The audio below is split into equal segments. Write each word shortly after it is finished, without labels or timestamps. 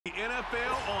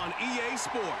NFL on EA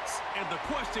Sports. And the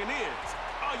question is,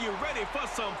 are you ready for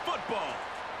some football?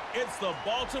 It's the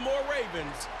Baltimore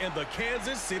Ravens and the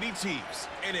Kansas City Chiefs.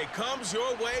 And it comes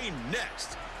your way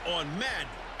next on Madden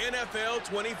NFL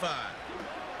 25.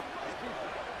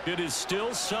 It is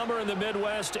still summer in the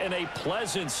Midwest and a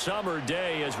pleasant summer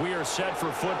day as we are set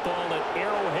for football at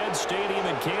Arrowhead Stadium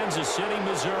in Kansas City,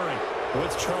 Missouri.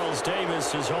 With Charles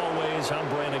Davis, as always, I'm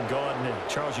Brandon Gaudin. And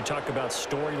Charles, you talk about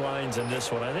storylines in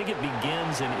this one. I think it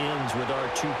begins and ends with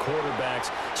our two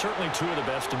quarterbacks, certainly two of the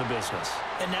best in the business.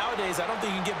 And nowadays, I don't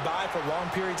think you can get by for long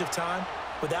periods of time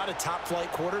without a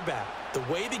top-flight quarterback. The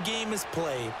way the game is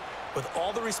played, with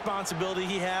all the responsibility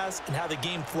he has and how the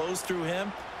game flows through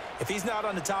him, if he's not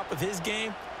on the top of his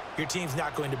game, your team's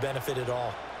not going to benefit at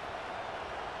all.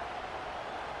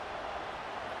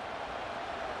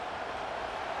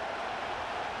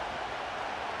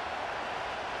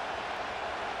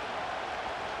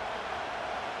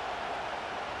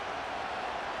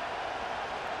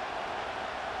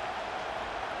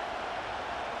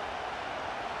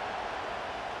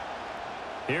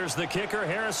 Here's the kicker,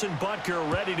 Harrison Butker,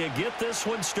 ready to get this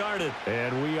one started.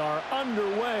 And we are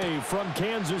underway from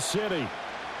Kansas City.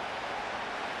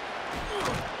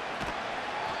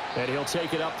 And he'll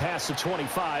take it up past the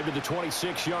 25 to the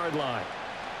 26-yard line.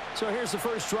 So here's the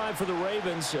first drive for the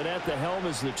Ravens, and at the helm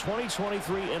is the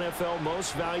 2023 NFL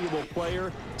Most Valuable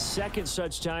Player. Second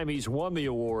such time he's won the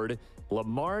award,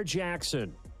 Lamar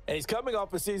Jackson. And he's coming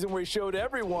off a season where he showed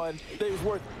everyone that he was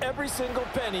worth every single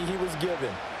penny he was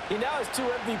given. He now has 2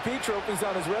 MVP trophies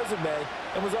on his resume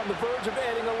and was on the verge of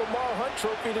adding a Lamar Hunt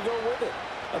trophy to go with it.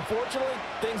 Unfortunately,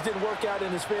 things didn't work out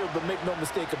in his favor, but make no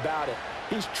mistake about it.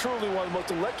 He's truly one of the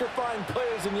most electrifying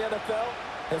players in the NFL.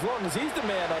 As long as he's the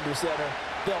man under center,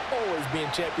 they'll always be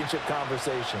in championship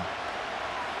conversation.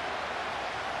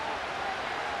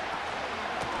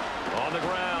 On the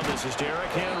ground, this is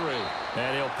Derrick Henry.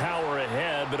 And he'll power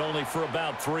ahead, but only for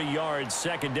about 3 yards.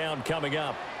 Second down coming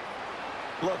up.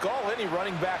 Look, all any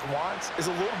running back wants is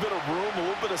a little bit of room, a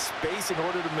little bit of space in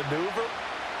order to maneuver.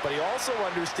 But he also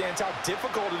understands how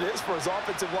difficult it is for his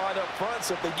offensive line up front.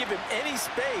 So if they give him any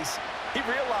space, he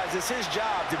realizes his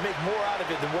job to make more out of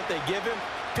it than what they give him.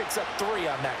 Picks up 3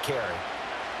 on that carry.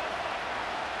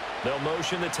 They'll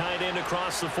motion the tight end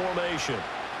across the formation.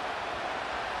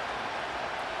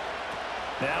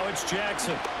 Now it's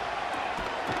Jackson.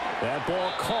 That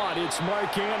ball caught. It's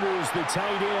Mark Andrews, the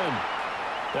tight end.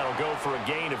 That'll go for a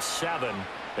gain of 7.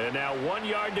 And now 1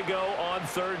 yard to go on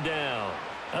third down.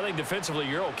 I think defensively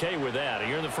you're okay with that.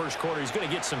 Here in the first quarter, he's going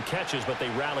to get some catches, but they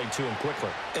rallied to him quickly.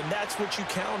 And that's what you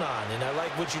count on, and I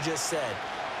like what you just said.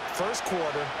 First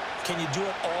quarter, can you do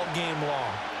it all game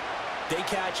long? They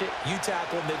catch it, you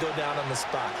tackle them, they go down on the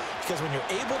spot. Because when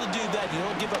you're able to do that, you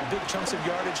don't give up big chunks of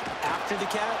yardage after the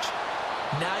catch.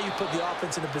 Now you put the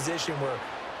offense in a position where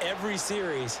every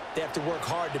series, they have to work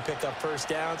hard to pick up first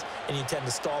downs, and you tend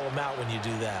to stall them out when you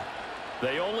do that.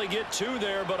 They only get 2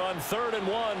 there, but on 3rd and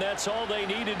 1, that's all they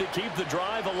needed to keep the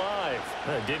drive alive.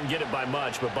 Didn't get it by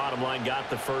much, but bottom line got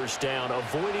the first down.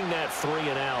 Avoiding that 3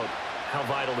 and out, how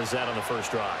vital is that on the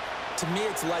first drive? To me,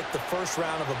 it's like the first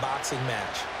round of a boxing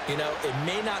match. You know, it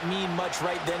may not mean much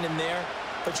right then and there,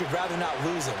 but you'd rather not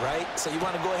lose it, right? So you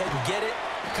want to go ahead and get it,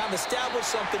 kind of establish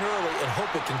something early, and hope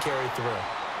it can carry through.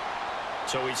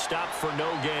 So he stopped for no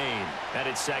gain, and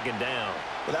it's second down.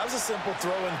 Well, that was a simple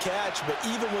throw and catch, but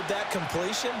even with that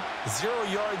completion, 0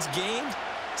 yards gained,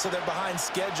 so they're behind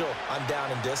schedule on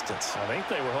down and distance. I think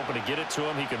they were hoping to get it to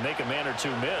him. He could make a man or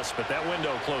 2 miss, but that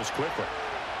window closed quickly.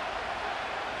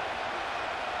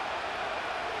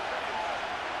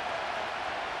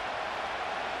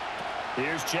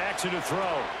 Here's Jackson to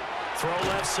throw. Throw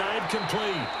left side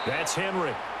complete. That's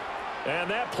Henry.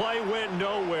 And that play went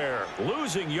nowhere.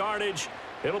 Losing yardage.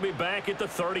 It'll be back at the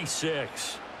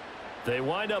 36. They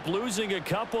wind up losing a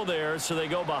couple there, so they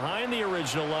go behind the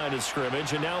original line of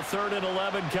scrimmage, and now 3rd and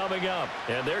 11 coming up.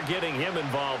 And they're getting him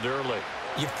involved early.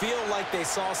 You feel like they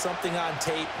saw something on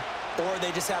tape, or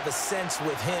they just have a sense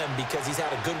with him because he's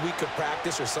had a good week of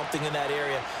practice or something in that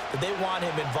area that they want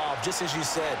him involved, just as you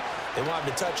said. They want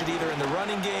him to touch it either in the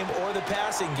running game or the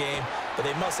passing game, but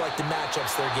they must like the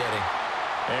matchups they're getting.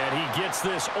 And he gets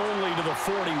this only to the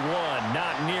 41,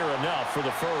 not near enough for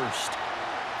the first.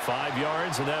 5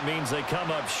 yards, and that means they come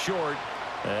up short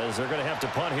as they're going to have to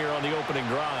punt here on the opening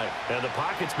drive. And the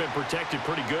pocket's been protected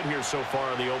pretty good here so far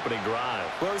on the opening drive.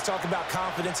 We always talk about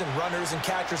confidence in runners and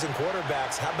catchers and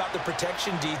quarterbacks. How about the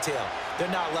protection detail? They're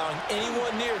not allowing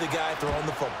anyone near the guy throwing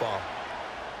the football.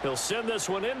 He'll send this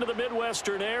one into the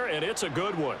Midwestern air, and it's a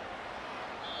good one.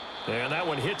 And that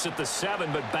one hits at the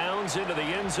 7, but bounds into the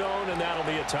end zone, and that'll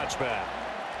be a touchback.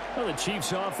 Well, the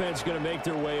Chiefs offense going to make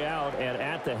their way out, and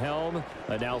at the helm,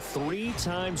 a now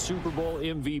 3-time Super Bowl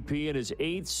MVP in his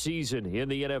 8th season in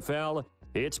the NFL,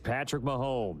 it's Patrick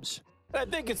Mahomes. I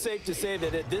think it's safe to say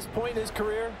that at this point in his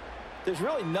career, there's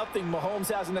really nothing Mahomes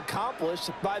hasn't accomplished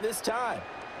by this time.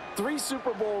 3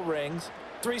 Super Bowl rings,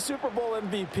 3 Super Bowl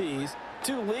MVPs,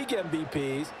 2 league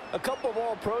MVPs, a couple of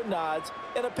All-Pro nods,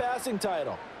 and a passing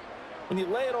title. When you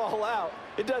lay it all out,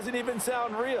 it doesn't even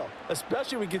sound real,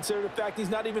 especially when you consider the fact he's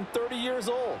not even 30 years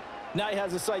old. Now he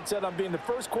has his sights set on being the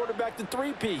first quarterback to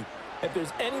three-peat. If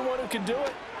there's anyone who can do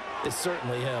it, it's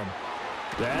certainly him.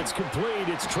 That's complete.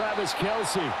 It's Travis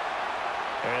Kelce.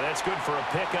 And that's good for a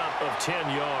pickup of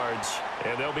 10 yards.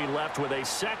 And they'll be left with a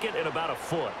second and about a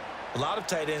foot. A lot of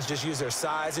tight ends just use their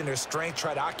size and their strength,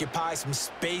 try to occupy some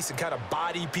space and kind of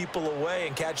body people away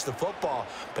and catch the football.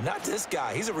 But not this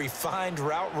guy. He's a refined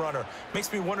route runner.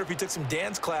 Makes me wonder if he took some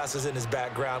dance classes in his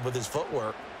background with his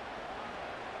footwork.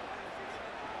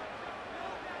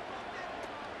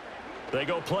 They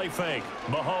go play fake.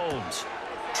 Mahomes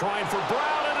trying for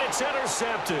Brown, and it's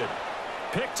intercepted.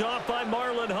 Picked off by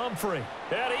Marlon Humphrey.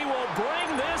 And he will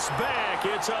bring this back.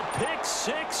 It's a pick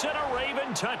six and a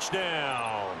Raven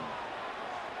touchdown.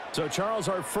 So, Charles,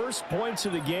 our first points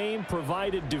of the game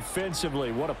provided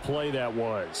defensively. What a play that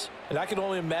was. And I can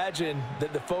only imagine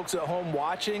that the folks at home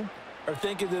watching are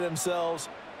thinking to themselves,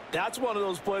 that's one of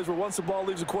those plays where once the ball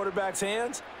leaves the quarterback's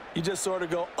hands, you just sort of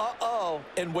go, uh-oh,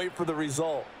 and wait for the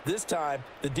result. This time,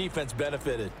 the defense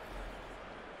benefited.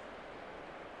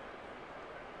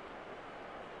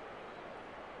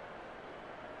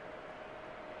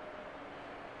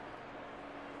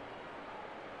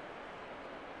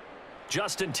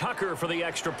 Justin Tucker for the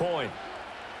extra point.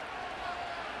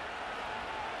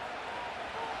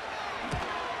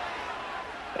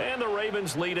 And the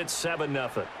Ravens lead at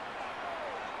 7-0.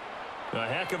 A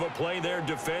heck of a play there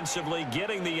defensively,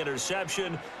 getting the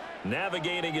interception,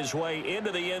 navigating his way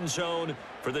into the end zone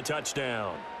for the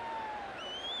touchdown.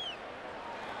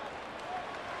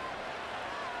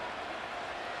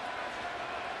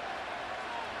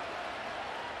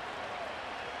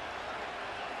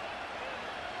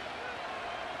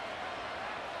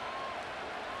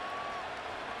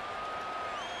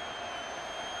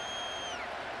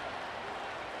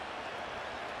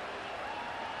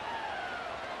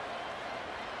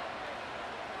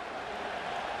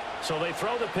 So they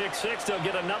throw the pick six. They'll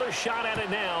get another shot at it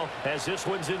now as this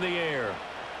one's in the air.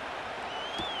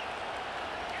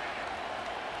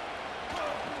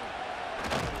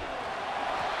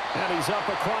 And he's up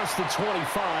across the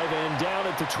 25 and down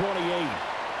at the 28.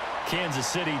 Kansas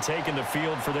City taking the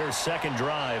field for their second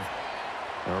drive.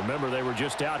 Now remember, they were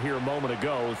just out here a moment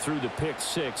ago through the pick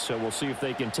six, so we'll see if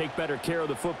they can take better care of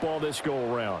the football this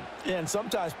go-around. Yeah, and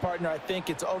sometimes, partner, I think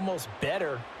it's almost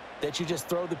better that you just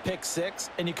throw the pick six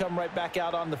and you come right back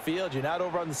out on the field. You're not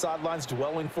over on the sidelines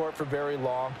dwelling for it for very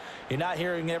long. You're not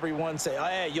hearing everyone say, oh,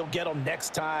 hey, you'll get them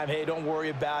next time. Hey, don't worry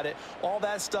about it. All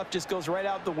that stuff just goes right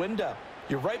out the window.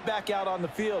 You're right back out on the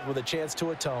field with a chance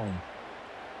to atone.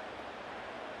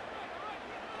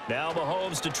 Now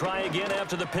Mahomes to try again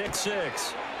after the pick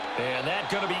six. And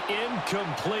that's going to be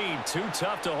incomplete. Too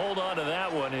tough to hold on to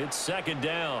that one. It's second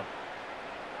down.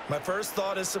 My first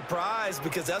thought is surprise,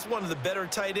 because that's one of the better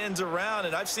tight ends around,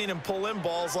 and I've seen him pull in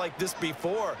balls like this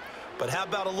before. But how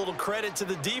about a little credit to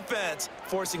the defense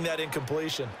forcing that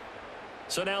incompletion?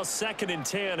 So now 2nd and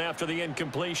 10 after the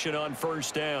incompletion on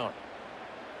first down.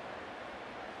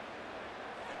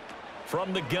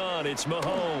 From the gun, it's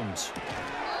Mahomes.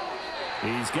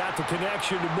 He's got the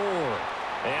connection to Moore.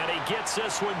 And he gets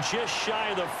this one just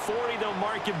shy of the 40. They'll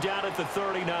mark him down at the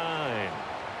 39.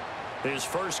 His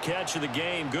first catch of the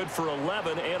game, good for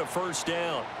 11 and a first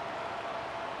down.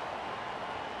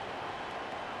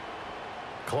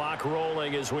 Clock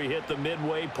rolling as we hit the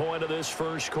midway point of this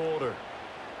first quarter.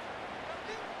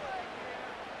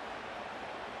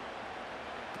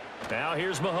 Now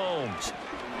here's Mahomes.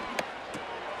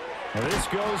 And this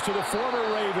goes to the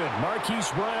former Raven, Marquise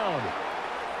Brown.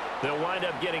 They'll wind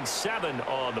up getting 7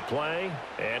 on the play,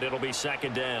 and it'll be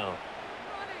second down.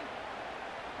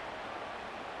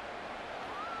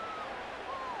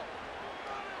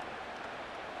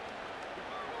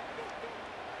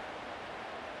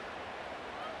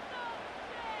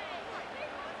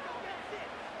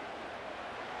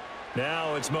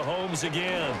 Now it's Mahomes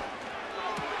again.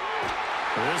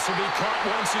 This will be caught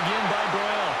once again by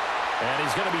Brown. And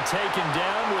he's going to be taken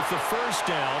down with the first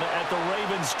down at the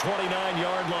Ravens'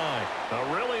 29-yard line.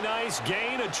 A really nice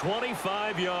gain of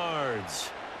 25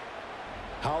 yards.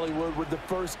 Hollywood with the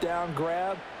first down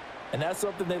grab. And that's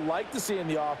something they like to see in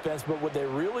the offense, but what they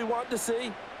really want to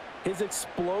see is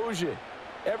explosion.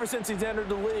 Ever since he's entered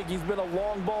the league, he's been a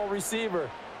long ball receiver.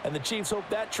 And the Chiefs hope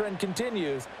that trend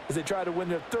continues as they try to win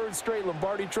their third straight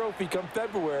Lombardi Trophy come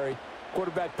February.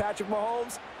 Quarterback Patrick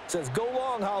Mahomes says, "Go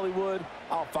long, Hollywood.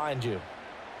 I'll find you."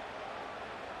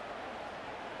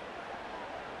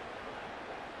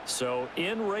 So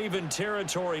in Raven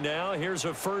territory now, here's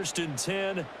a 1st and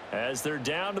 10 as they're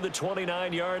down to the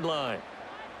 29-yard line.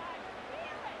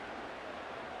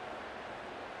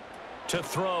 To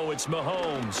throw, it's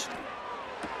Mahomes.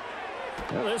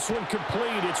 Well, this one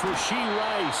complete. It's Rashee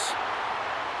Rice.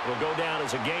 It'll go down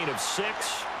as a gain of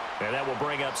 6, and that will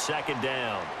bring up 2nd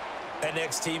down. An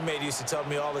ex-teammate used to tell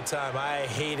me all the time, I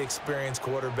hate experienced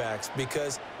quarterbacks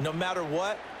because no matter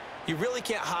what, you really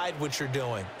can't hide what you're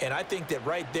doing. And I think that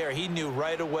right there, he knew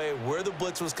right away where the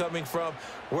blitz was coming from,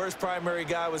 where his primary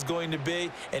guy was going to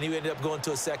be, and he ended up going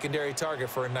to a secondary target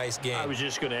for a nice game. I was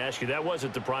just going to ask you, that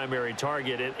wasn't the primary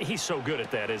target, and he's so good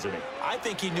at that, isn't he? I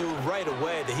think he knew right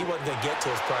away that he wasn't going to get to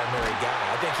his primary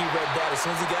guy. I think he read that as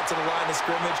soon as he got to the line of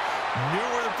scrimmage, knew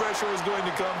where the pressure was going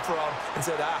to come from, and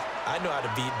said, I know how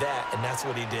to beat that, and that's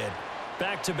what he did.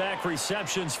 Back-to-back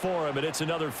receptions for him, and it's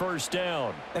another 1st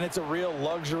down. And it's a real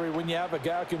luxury when you have a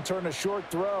guy who can turn a short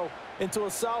throw into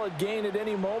a solid gain at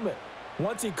any moment.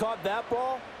 Once he caught that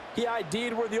ball, he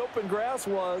ID'd where the open grass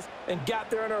was and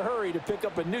got there in a hurry to pick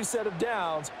up a new set of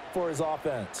downs for his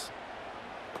offense.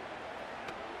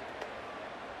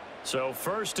 So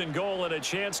 1st and goal and a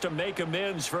chance to make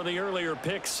amends for the earlier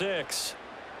pick 6.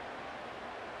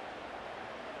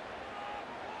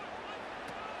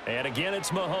 And again,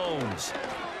 it's Mahomes.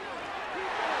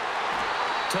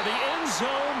 To the end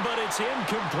zone, but it's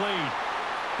incomplete.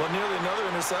 Well, nearly another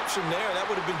interception there. That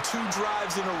would have been 2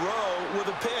 drives in a row with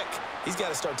a pick. He's got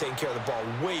to start taking care of the ball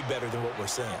way better than what we're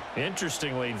seeing.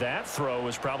 Interestingly, that throw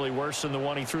was probably worse than the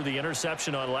one he threw the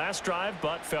interception on last drive,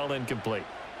 but fell incomplete.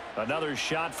 Another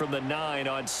shot from the 9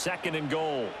 on 2nd and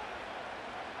goal.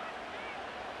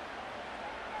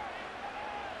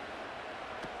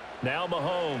 Now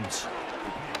Mahomes.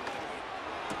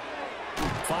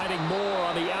 Finding more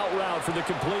on the out route for the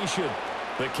completion.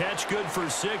 The catch good for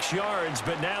 6 yards,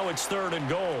 but now it's 3rd and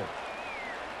goal.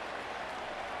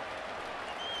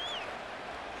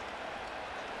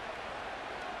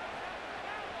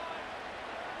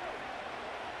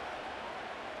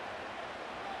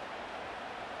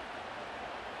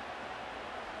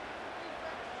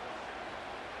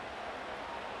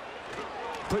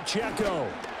 Pacheco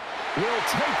will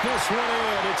take this one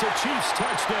in. It's a Chiefs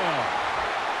touchdown.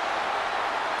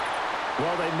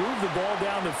 Well, they move the ball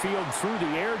down the field through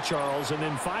the air, Charles, and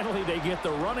then finally they get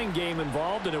the running game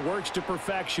involved, and it works to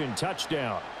perfection.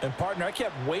 Touchdown. And, partner, I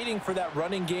kept waiting for that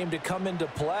running game to come into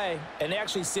play, and they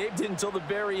actually saved it until the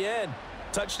very end.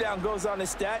 Touchdown goes on his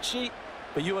stat sheet,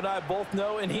 but you and I both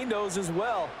know, and he knows as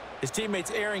well, his teammates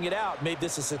airing it out made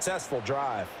this a successful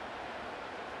drive.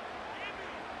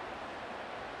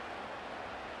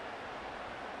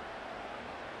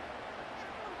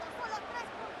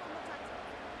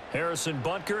 Harrison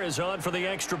Butker is on for the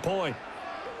extra point.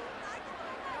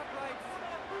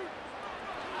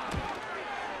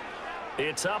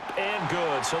 It's up and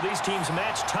good. So these teams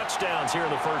match touchdowns here in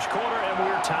the 1st quarter, and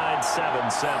we're tied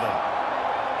 7-7.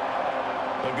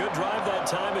 A good drive that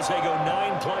time as they go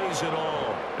 9 plays in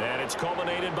all. And it's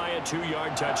culminated by a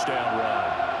 2-yard touchdown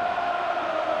run.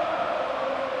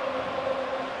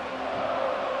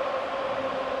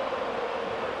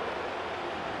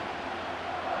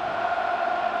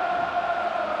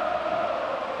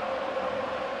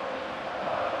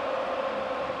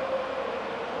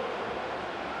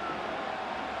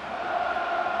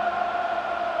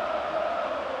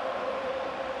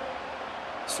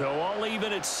 So all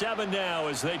even at 7 now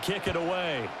as they kick it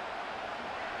away.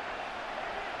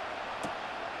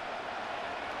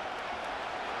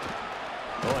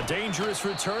 Oh, a dangerous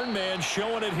return man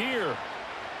showing it here.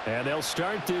 And they'll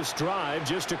start this drive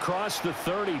just across the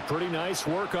 30. Pretty nice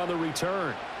work on the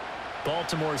return.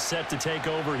 Baltimore set to take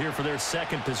over here for their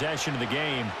 2nd possession of the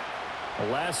game. The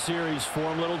last series for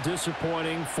them, a little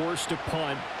disappointing, forced to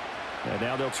punt. And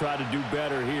now they'll try to do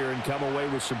better here and come away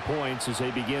with some points as they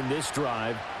begin this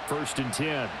drive. 1st and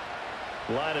 10.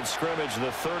 Line of scrimmage,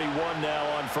 the 31 now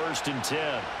on 1st and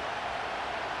 10.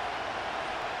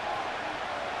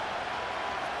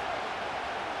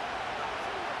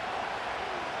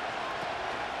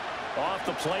 Off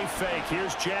the play fake,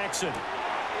 here's Jackson.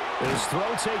 His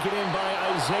throw taken in by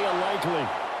Isaiah Likely.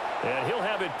 And he'll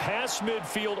have it past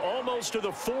midfield almost to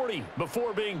the 40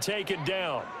 before being taken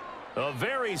down. A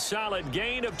very solid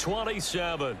gain of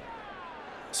 27.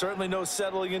 Certainly no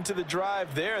settling into the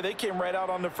drive there. They came right out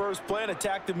on the first play and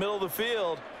attacked the middle of the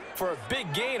field for a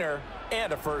big gainer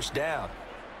and a 1st down.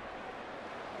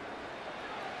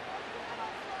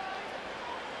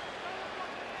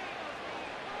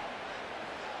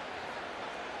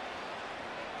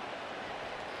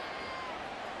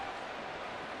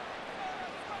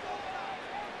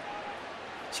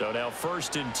 So now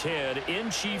 1st and 10 in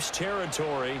Chiefs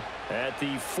territory at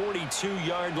the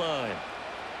 42-yard line.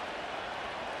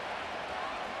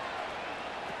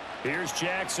 Here's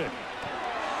Jackson.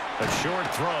 A short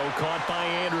throw caught by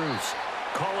Andrews.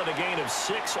 Call it a gain of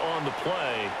 6 on the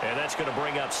play, and that's going to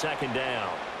bring up 2nd down.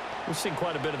 We've seen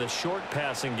quite a bit of the short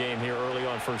passing game here early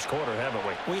on first quarter, haven't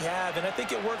we? We have, and I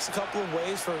think it works a couple of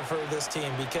ways for this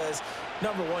team because,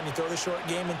 number one, you throw the short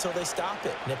game until they stop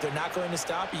it. And if they're not going to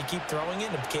stop it, you keep throwing it,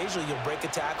 and occasionally you'll break a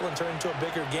tackle and turn it into a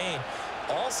bigger gain.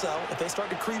 Also, if they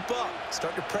start to creep up,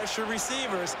 start to pressure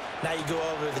receivers, now you go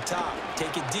over the top,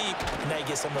 take it deep, and now you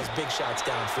get some of those big shots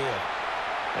downfield.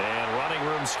 And running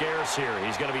room scarce here.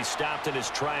 He's going to be stopped in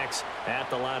his tracks at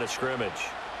the line of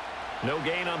scrimmage. No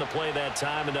gain on the play that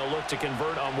time, and they'll look to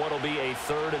convert on what will be a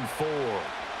 3rd and 4.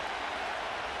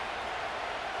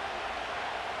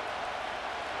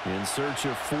 In search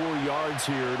of 4 yards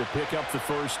here to pick up the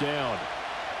 1st down.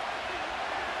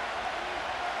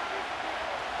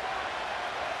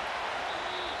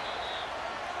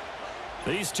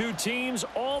 These two teams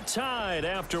all tied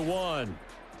after 1.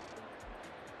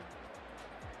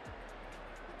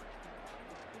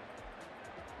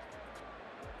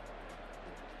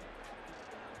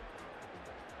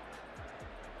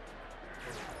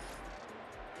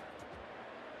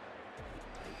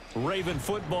 Raven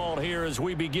football here as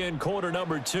we begin quarter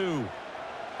number 2.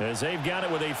 As they've got it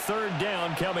with a 3rd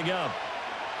down coming up.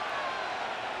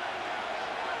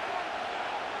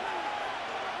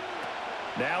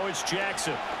 Now it's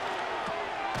Jackson.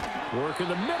 Work in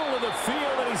the middle of the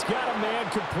field, and he's got a man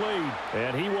complete.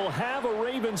 And he will have a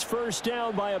Ravens 1st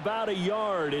down by about a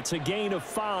yard. It's a gain of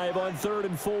 5 on 3rd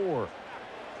and 4.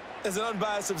 As an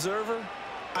unbiased observer,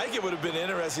 I think it would have been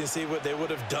interesting to see what they would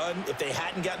have done if they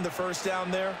hadn't gotten the 1st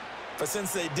down there. But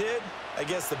since they did, I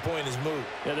guess the point is moot.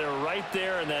 Yeah, they're right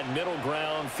there in that middle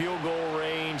ground, field goal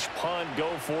range, punt,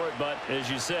 go for it. But as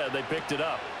you said, they picked it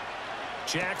up.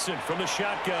 Jackson from the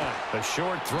shotgun. A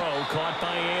short throw caught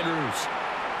by Andrews.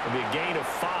 It'll be a gain of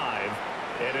 5,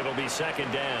 and it'll be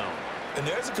 2nd down. And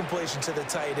there's a completion to the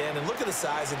tight end. And look at the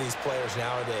size of these players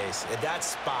nowadays. At that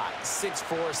spot,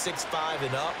 6'4", 6'5",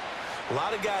 and up. A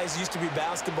lot of guys used to be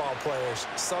basketball players,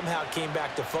 somehow came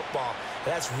back to football.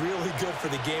 That's really good for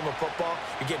the game of football.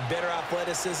 You're getting better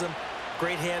athleticism,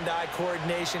 great hand-eye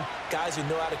coordination, guys who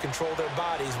know how to control their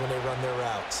bodies when they run their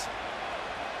routes.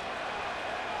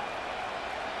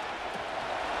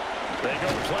 They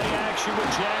go play action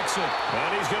with Jackson,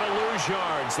 and he's going to lose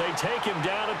yards. They take him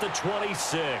down at the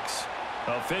 26.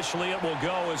 Officially, it will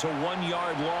go as a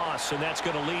 1-yard loss, and that's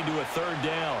going to lead to a 3rd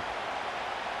down.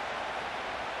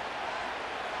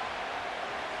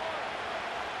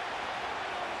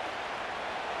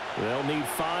 They'll need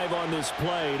 5 on this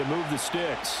play to move the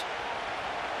sticks.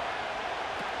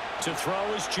 To throw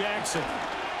is Jackson.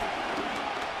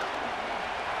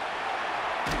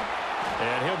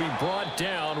 And he'll be brought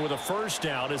down with a 1st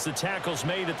down as the tackle's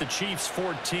made at the Chiefs'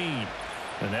 14.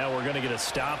 And now we're going to get a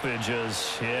stoppage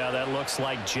as, yeah, that looks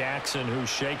like Jackson who's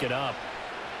shaken up.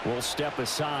 We'll step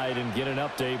aside and get an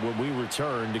update when we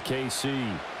return to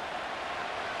KC.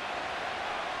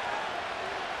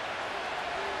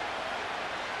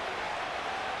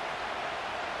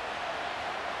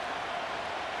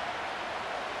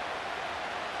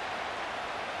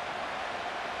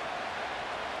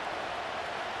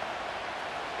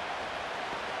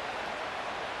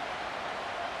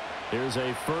 Here's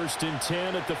a 1st and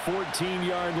 10 at the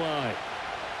 14-yard line.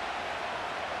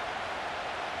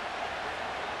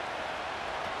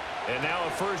 And now a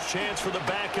first chance for the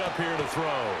backup here to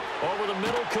throw. Over the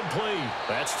middle, complete.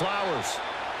 That's Flowers.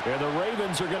 And the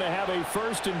Ravens are going to have a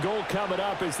 1st and goal coming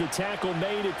up as the tackle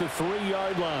made at the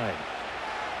 3-yard line.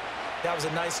 That was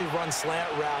a nicely run slant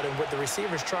route, and what the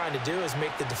receiver's trying to do is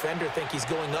make the defender think he's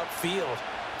going upfield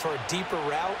for a deeper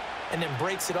route, and then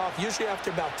breaks it off, usually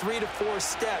after about 3 to 4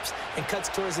 steps, and cuts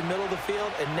towards the middle of the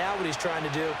field. And now what he's trying to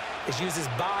do is use his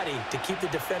body to keep the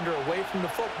defender away from the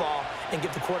football and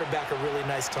give the quarterback a really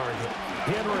nice target.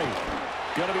 Henry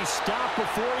going to be stopped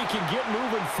before he can get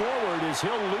moving forward as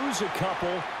he'll lose a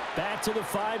couple back to the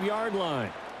 5-yard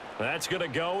line. That's going to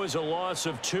go as a loss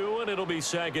of 2, and it'll be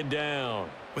 2nd down.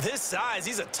 With his size,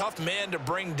 he's a tough man to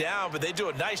bring down, but they do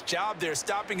a nice job there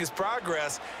stopping his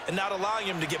progress and not allowing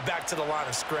him to get back to the line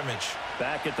of scrimmage.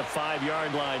 Back at the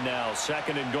 5-yard line now,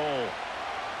 2nd and goal.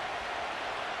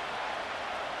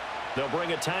 They'll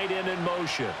bring a tight end in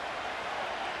motion.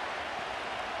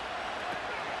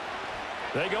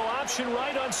 They go option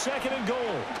right on 2nd and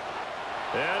goal.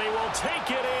 And he will take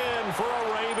it in for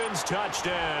a Ravens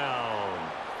touchdown.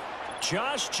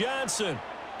 Josh Johnson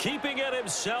keeping it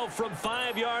himself from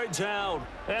 5 yards out.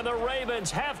 And the Ravens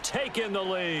have taken the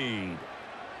lead.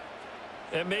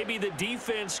 And maybe the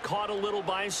defense caught a little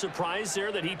by surprise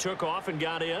there that he took off and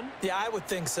got in? Yeah, I would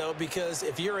think so, because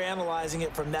if you're analyzing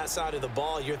it from that side of the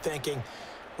ball, you're thinking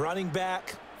running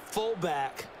back,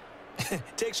 fullback. It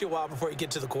takes you a while before you get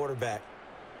to the quarterback.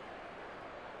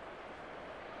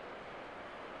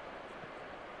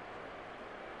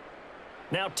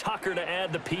 Now Tucker to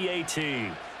add the PAT.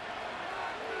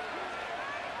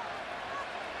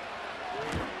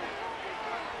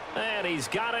 And he's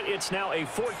got it. It's now a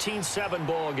 14-7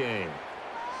 ball game.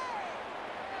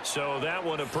 So that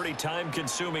one a pretty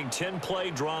time-consuming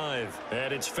 10-play drive.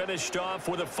 And it's finished off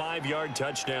with a 5-yard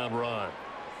touchdown run.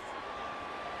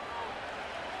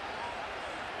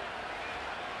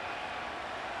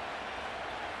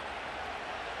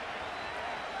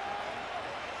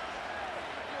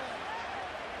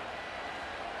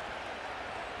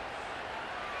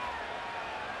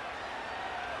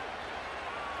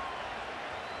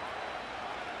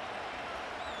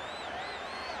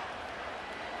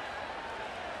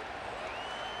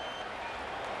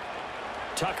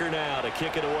 Tucker now to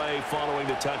kick it away following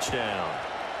the touchdown.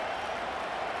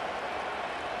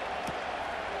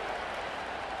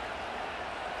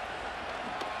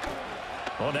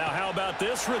 Well, now how about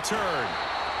this return?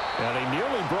 And he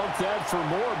nearly broke that for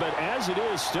more, but as it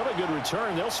is, still a good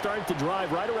return. They'll start the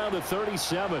drive right around the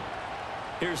 37.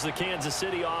 Here's the Kansas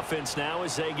City offense now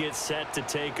as they get set to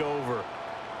take over.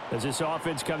 As this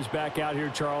offense comes back out here,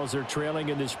 Charles, they're trailing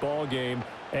in this ball game.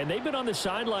 And they've been on the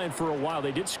sideline for a while.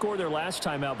 They did score their last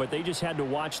time out, but they just had to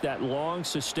watch that long,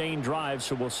 sustained drive,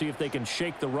 so we'll see if they can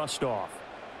shake the rust off.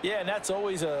 Yeah, and that's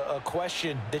always a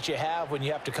question that you have when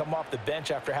you have to come off the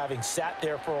bench after having sat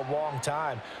there for a long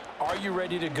time. Are you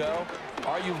ready to go?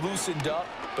 Are you loosened up?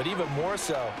 But even more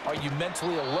so, are you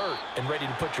mentally alert and ready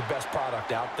to put your best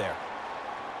product out there?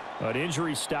 An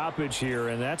injury stoppage here,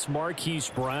 and that's Marquise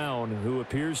Brown, who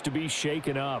appears to be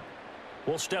shaken up.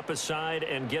 We'll step aside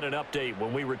and get an update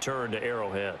when we return to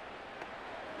Arrowhead.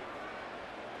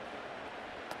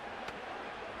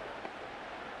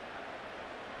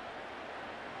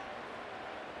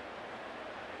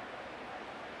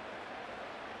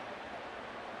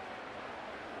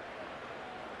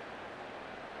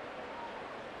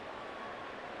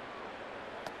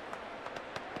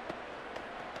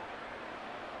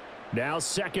 Now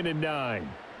 2nd and 9.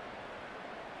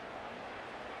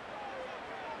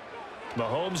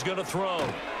 Mahomes going to throw.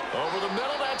 Over the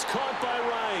middle, that's caught by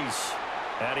Rice.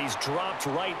 And he's dropped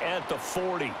right at the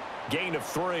 40. Gain of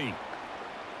 3.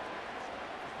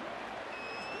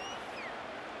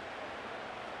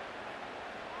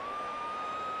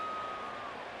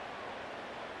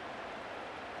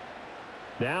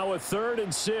 Now a 3rd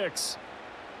and 6.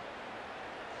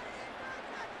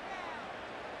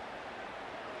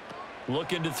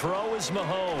 Looking to throw is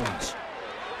Mahomes.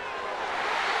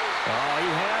 Oh, he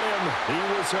had him. He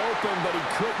was open, but he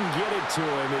couldn't get it to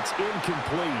him. It's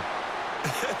incomplete.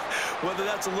 Whether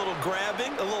that's a little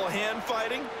grabbing, a little hand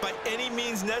fighting, by any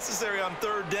means necessary on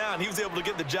 3rd down, he was able to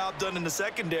get the job done in the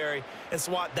secondary and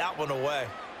swat that one away.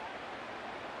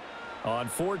 On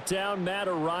 4th down, Matt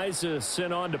Ariza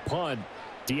sent on to punt.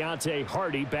 Deontay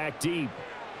Hardy back deep.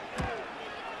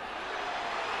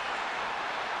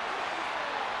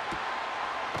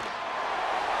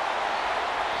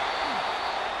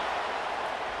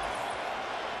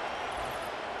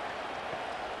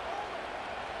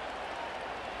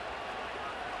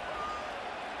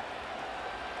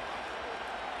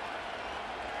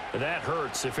 That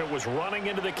hurts. If it was running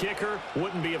into the kicker,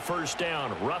 wouldn't be a 1st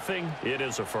down. Roughing, it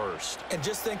is a 1st. And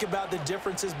just think about the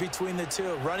differences between the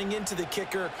two. Running into the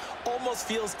kicker almost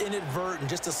feels inadvertent,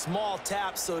 just a small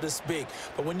tap, so to speak.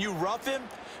 But when you rough him,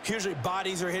 usually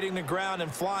bodies are hitting the ground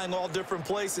and flying all different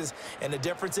places. And the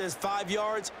difference is 5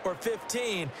 yards or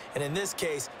 15. And in this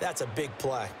case, that's a big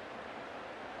play.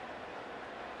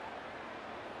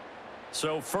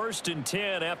 So 1st and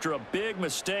 10 after a big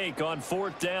mistake on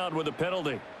 4th down with a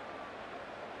penalty.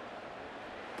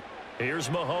 Here's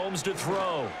Mahomes to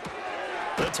throw.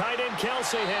 The tight end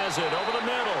Kelsey has it over the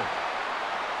middle.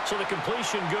 So the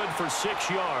completion good for 6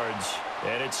 yards.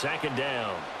 And it's 2nd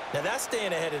down. Now that's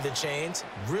staying ahead of the chains.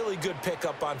 Really good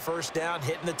pickup on 1st down,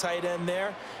 hitting the tight end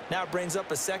there. Now it brings up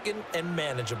a 2nd and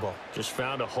manageable. Just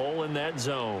found a hole in that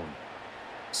zone.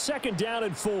 2nd down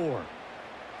and 4.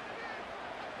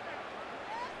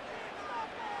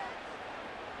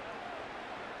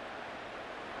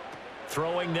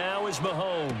 Throwing now is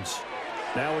Mahomes.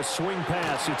 Now a swing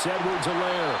pass. It's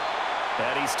Edwards-Helaire.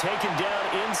 And he's taken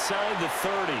down inside the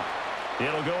 30.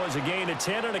 It'll go as a gain of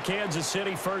 10 and a Kansas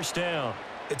City 1st down.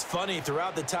 It's funny,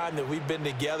 throughout the time that we've been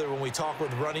together, when we talk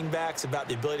with running backs about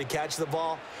the ability to catch the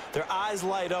ball, their eyes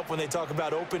light up when they talk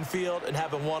about open field and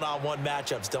having one-on-one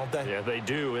matchups, don't they? Yeah, they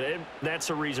do. And that's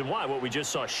the reason why. What we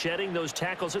just saw, shedding those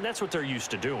tackles, and that's what they're used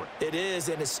to doing. It is,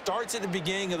 and it starts at the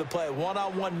beginning of the play.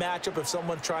 One-on-one matchup if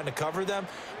someone's trying to cover them,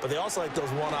 but they also like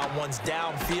those one-on-ones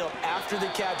downfield after the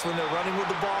catch when they're running with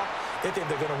the ball. They think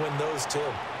they're going to win those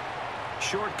too.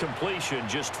 Short completion,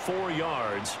 just 4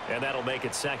 yards, and that'll make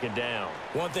it second down.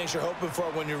 One thing you're hoping for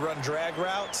when you run drag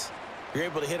routes, you're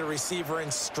able to hit a receiver in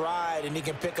stride, and he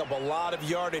can pick up a lot of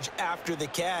yardage after the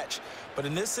catch. But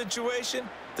in this situation,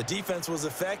 the defense was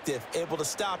effective, able to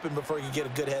stop him before he could get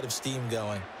a good head of steam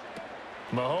going.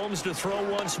 Mahomes to throw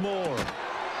once more.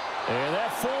 And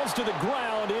that falls to the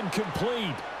ground,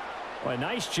 incomplete. Well, a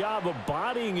nice job of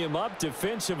bodying him up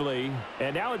defensively,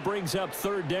 and now it brings up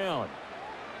third down.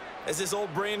 As this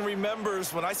old brain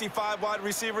remembers, when I see 5 wide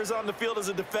receivers on the field as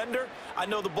a defender, I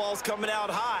know the ball's coming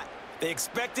out hot. They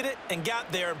expected it and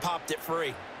got there and popped it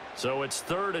free. So it's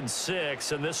 3rd and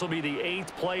 6, and this will be the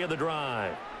 8th play of the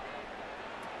drive.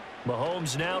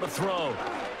 Mahomes now to throw.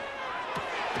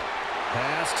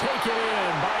 Pass taken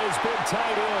in by his big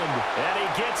tight end, and he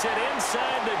gets it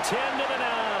inside the 10 to the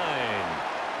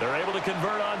 9. They're able to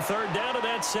convert on third down, and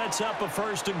that sets up a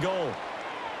 1st and goal.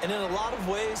 And in a lot of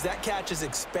ways, that catch is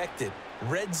expected.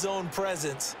 Red zone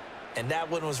presence, and that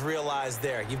one was realized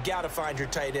there. You've got to find your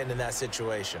tight end in that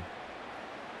situation.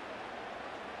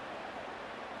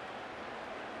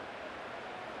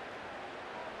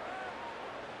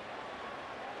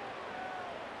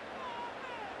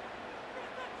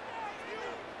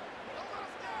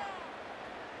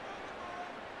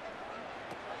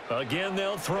 Again,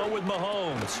 they'll throw with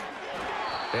Mahomes.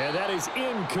 And that is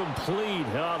incomplete.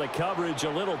 Oh, the coverage a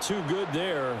little too good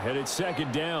there, and it's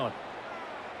 2nd down.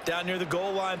 Down near the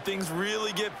goal line, things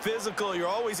really get physical. You're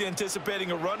always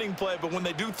anticipating a running play, but when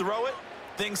they do throw it,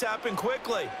 things happen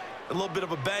quickly. A little bit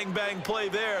of a bang-bang play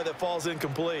there that falls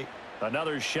incomplete.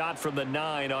 Another shot from the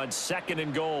 9 on 2nd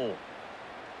and goal.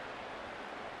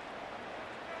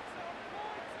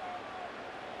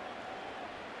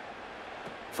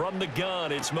 From the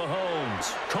gun, it's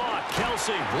Mahomes. Caught,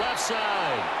 Kelsey, left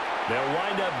side. They'll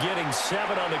wind up getting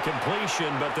 7 on the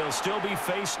completion, but they'll still be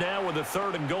faced now with a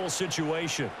 3rd and goal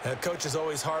situation. Coaches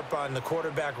always harp on the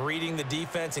quarterback reading the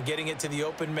defense and getting it to the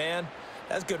open man.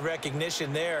 That's good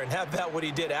recognition there. And how about what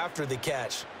he did after the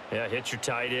catch? Yeah, hit your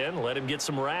tight end, let him get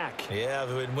some rack. Yeah,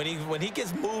 when he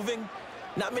gets moving,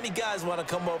 not many guys want to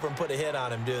come over and put a hit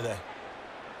on him, do they?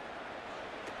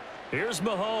 Here's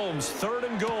Mahomes,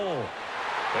 3rd and goal.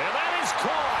 And that is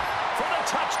caught for the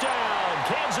touchdown,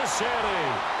 Kansas City.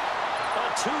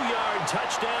 A 2-yard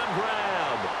touchdown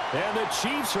grab. And the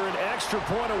Chiefs are an extra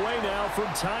point away now from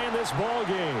tying this ball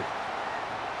game.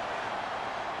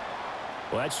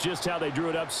 Well, that's just how they drew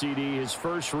it up, CD. His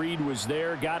first read was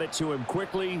there, got it to him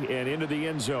quickly and into the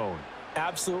end zone.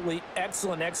 Absolutely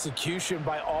excellent execution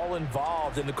by all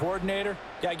involved. And the coordinator,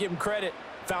 got to give him credit,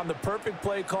 found the perfect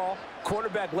play call.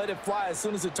 Quarterback let it fly as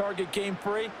soon as the target came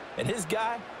free, and his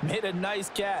guy made a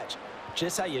nice catch.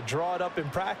 Just how you draw it up in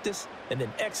practice and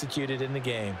then execute it in the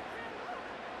game.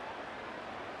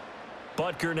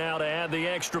 Butker now to add the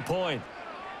extra point.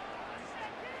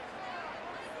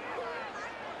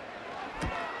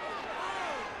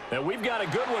 And we've got a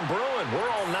good one brewing. We're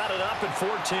all knotted up at 14.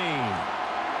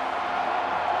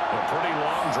 A pretty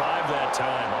long drive that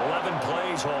time. 11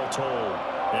 plays all told.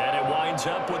 And it winds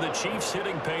up with the Chiefs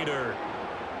hitting pay dirt.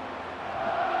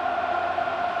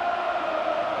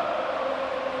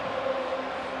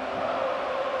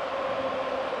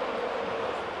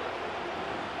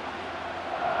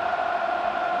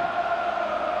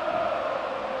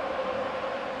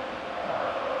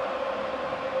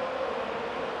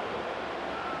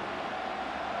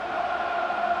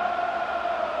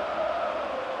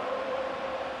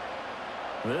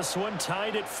 This one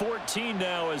tied at 14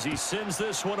 now as he sends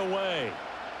this one away.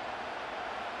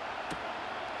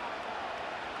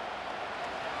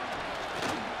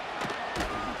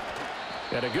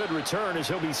 And a good return as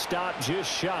he'll be stopped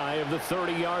just shy of the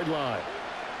 30-yard line.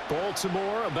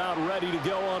 Baltimore about ready to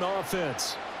go on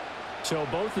offense. So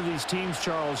both of these teams,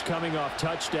 Charles, coming off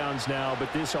touchdowns now,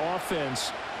 but this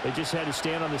offense, they just had to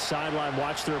stand on the sideline,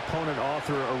 watch their opponent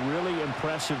author a really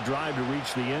impressive drive to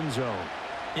reach the end zone.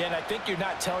 Yeah, and I think you're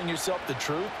not telling yourself the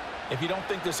truth if you don't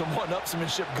think there's some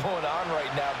one-upsmanship going on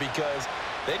right now, because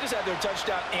they just had their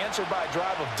touchdown answered by a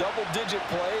drive of double-digit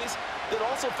plays that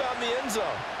also found the end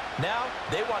zone. Now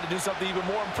they want to do something even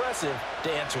more impressive to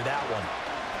answer that one.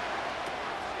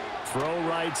 Throw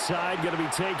right side, going to be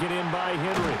taken in by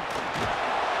Henry.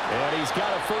 And he's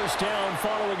got a first down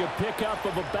following a pickup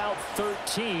of about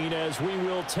 13 as we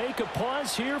will take a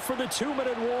pause here for the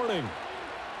 2-minute warning.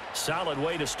 Solid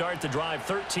way to start the drive.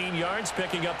 13 yards,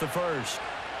 picking up the first.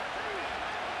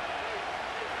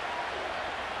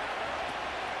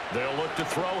 They'll look to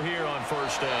throw here on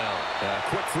first down. A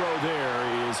quick throw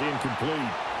there is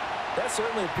incomplete. That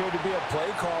certainly appeared to be a play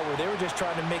call where they were just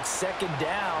trying to make second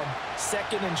down,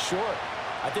 second and short.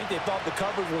 I think they thought the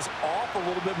coverage was off a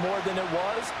little bit more than it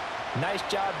was. Nice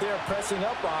job there pressing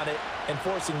up on it and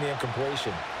forcing the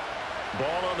incompletion.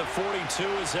 Ball on the 42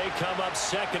 as they come up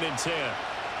 2nd and 10.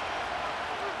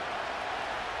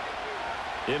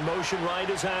 In motion right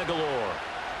is Aguilar.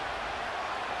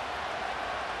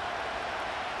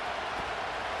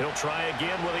 He'll try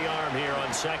again with the arm here on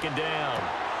 2nd down.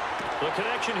 The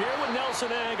connection here with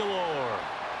Nelson Aguilar.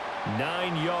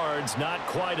 9 yards, not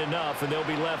quite enough, and they'll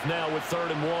be left now with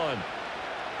 3rd and 1.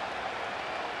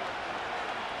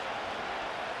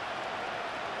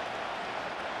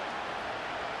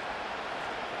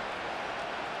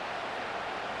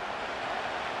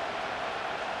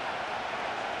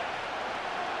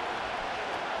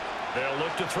 They'll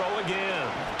look to throw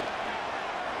again.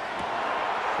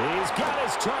 He's got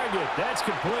his target. That's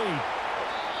complete.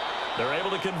 They're able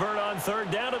to convert on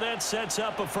 3rd down, and that sets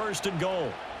up a 1st and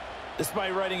goal.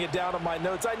 Despite writing it down on my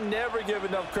notes, I never give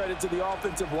enough credit to the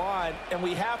offensive line, and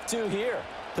we have to here.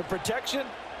 The protection,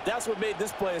 that's what made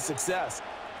this play a success.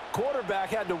 Quarterback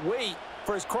had to wait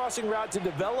for his crossing route to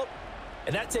develop,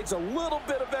 and that takes a little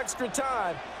bit of extra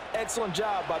time. Excellent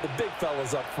job by the big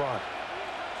fellas up front.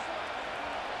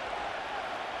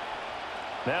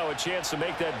 Now a chance to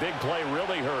make that big play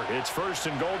really hurt. It's 1st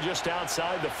and goal just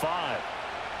outside the 5.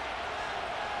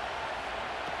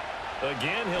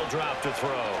 Again, he'll drop to throw.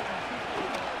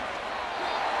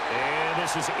 And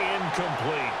this is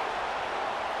incomplete.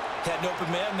 Had an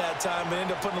open man that time, but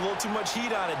ended up putting a little too much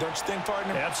heat on it, don't you think,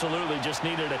 partner? Absolutely. Just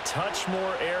needed a touch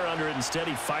more air under it. Instead,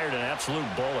 he fired an absolute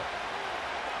bullet.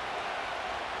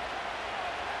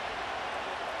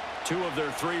 2 of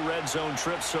their 3 red zone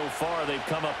trips so far, they've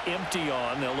come up empty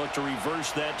on. They'll look to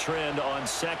reverse that trend on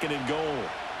 2nd and goal.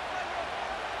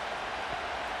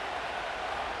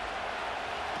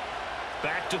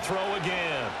 Back to throw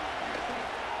again.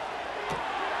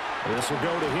 This will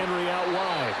go to Henry out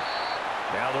wide.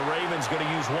 Now the Ravens going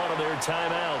to use one of their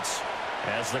timeouts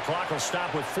as the clock will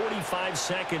stop with 45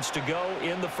 seconds to go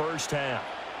in the first half.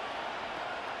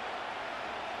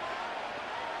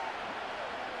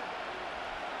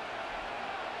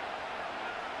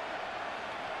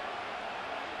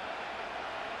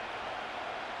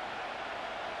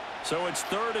 So it's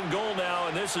 3rd and goal now,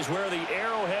 and this is where the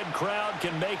Arrowhead crowd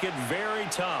can make it very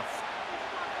tough.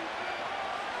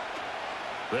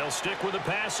 They'll stick with the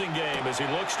passing game as he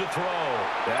looks to throw.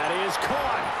 That is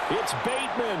caught. It's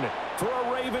Bateman for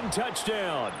a Raven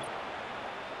touchdown.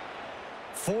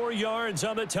 4 yards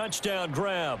on the touchdown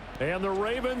grab. And the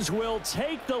Ravens will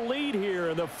take the lead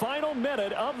here in the final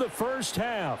minute of the first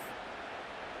half.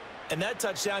 And that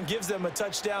touchdown gives them a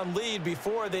touchdown lead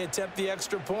before they attempt the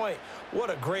extra point. What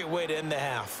a great way to end the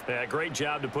half. Yeah, great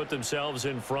job to put themselves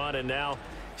in front. And now,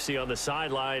 see on the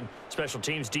sideline, special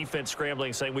teams defense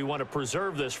scrambling, saying we want to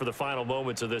preserve this for the final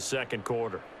moments of this 2nd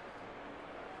quarter.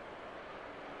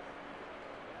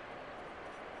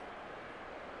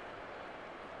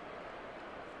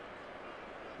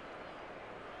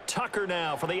 Tucker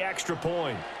now for the extra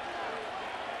point.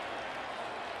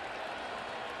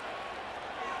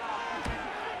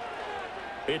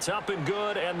 It's up and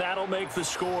good, and that'll make the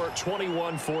score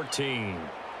 21-14.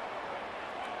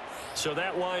 So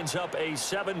that winds up a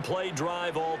 7-play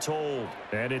drive all told.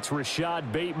 And it's Rashad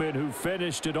Bateman who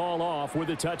finished it all off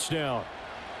with a touchdown.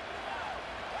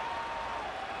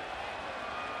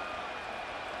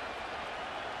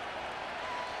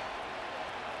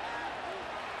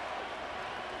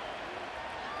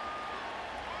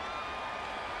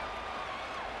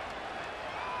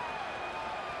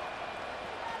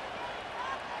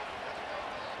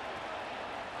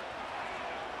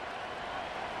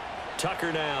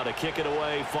 Tucker now to kick it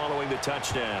away following the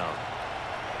touchdown.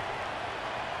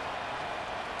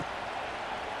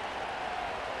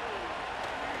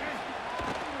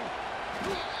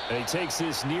 And he takes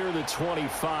this near the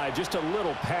 25. Just a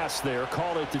little pass there.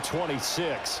 Called it the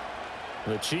 26.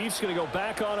 The Chiefs going to go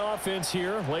back on offense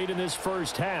here late in this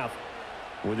first half.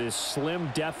 With this slim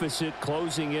deficit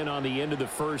closing in on the end of the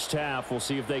first half, we'll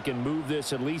see if they can move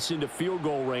this at least into field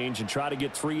goal range and try to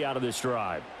get 3 out of this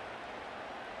drive.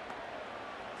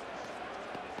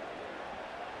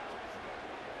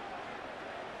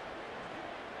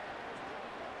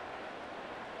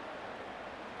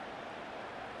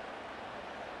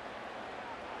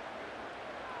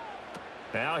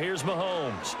 Now here's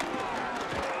Mahomes.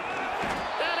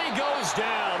 And he goes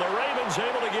down. The Ravens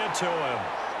able to get to him.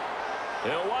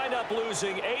 They'll wind up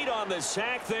losing 8 on the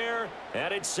sack there,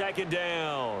 and it's 2nd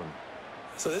down.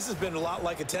 So this has been a lot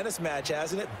like a tennis match,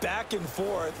 hasn't it? Back and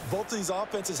forth. Both of these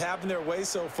offenses having their way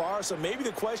so far. So maybe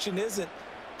the question isn't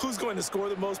who's going to score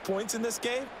the most points in this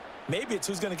game. Maybe it's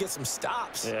who's going to get some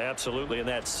stops. Yeah, absolutely. And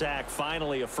that sack,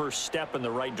 finally a first step in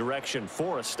the right direction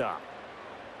for a stop.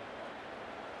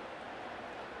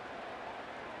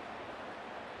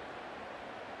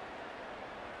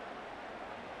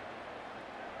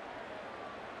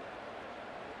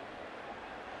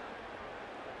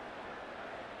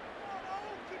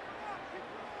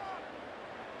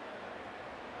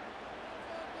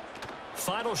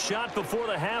 Final shot before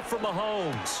the half from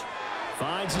Mahomes.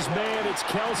 Finds his man. It's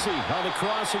Kelsey on the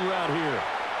crossing route here.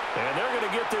 And they're going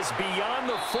to get this beyond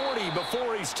the 40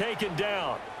 before he's taken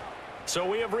down. So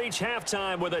we have reached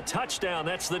halftime with a touchdown.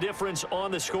 That's the difference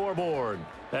on the scoreboard.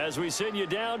 As we send you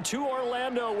down to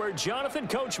Orlando, where Jonathan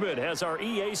Coachman has our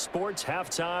EA Sports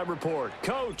halftime report.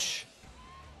 Coach.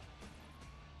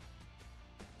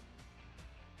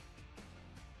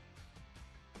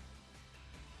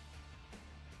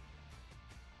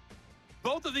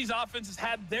 Both of these offenses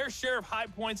had their share of high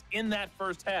points in that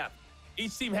first half.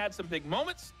 Each team had some big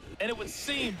moments, and it would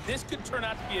seem this could turn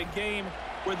out to be a game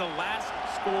where the last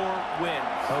score wins.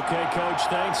 Okay, Coach,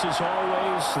 thanks as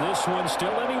always. This one's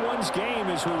still anyone's game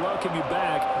as we welcome you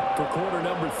back for quarter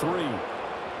number 3.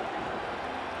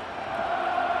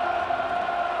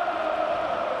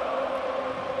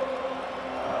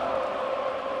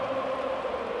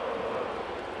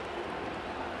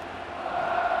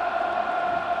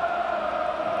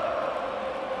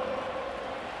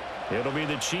 It'll be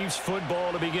the Chiefs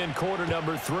football to begin quarter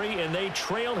number 3, and they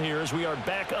trail here as we are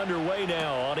back underway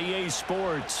now on EA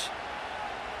Sports.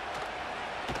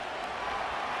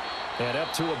 And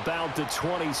up to about the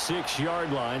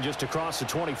 26-yard line, just across the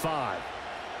 25.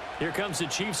 Here comes the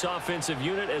Chiefs offensive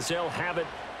unit as they'll have it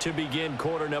to begin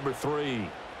quarter number 3.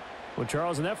 Well,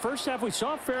 Charles, in that first half, we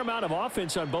saw a fair amount of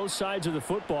offense on both sides of the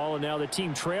football, and now the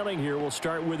team trailing here will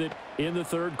start with it in the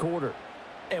third quarter.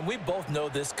 And we both know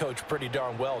this coach pretty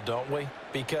darn well, don't we?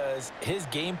 Because his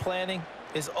game planning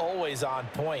is always on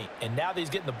point. And now that he's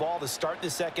getting the ball to start the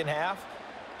second half,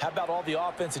 how about all the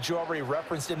offense that you already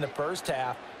referenced in the first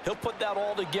half? He'll put that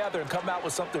all together and come out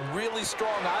with something really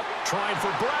strong. Trying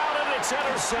for Brown, and it's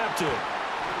intercepted.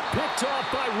 Picked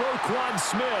off by Roquan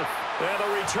Smith. And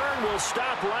the return will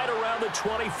stop right around the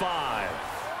 25.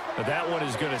 But that one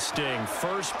is going to sting.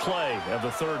 First play of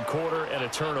the third quarter and a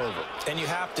turnover. And you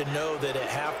have to know that at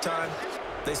halftime,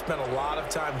 they spent a lot of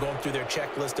time going through their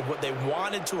checklist of what they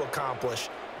wanted to accomplish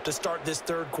to start this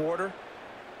third quarter.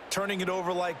 Turning it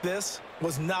over like this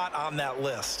was not on that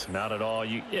list. Not at all.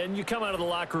 And you come out of the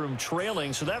locker room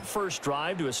trailing, so that first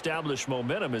drive to establish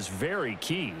momentum is very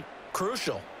key.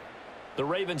 Crucial. The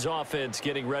Ravens offense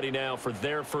getting ready now for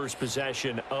their first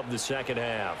possession of the second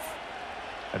half.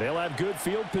 And they'll have good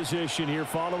field position here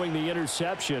following the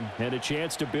interception and a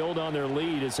chance to build on their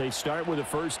lead as they start with a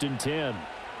 1st and 10.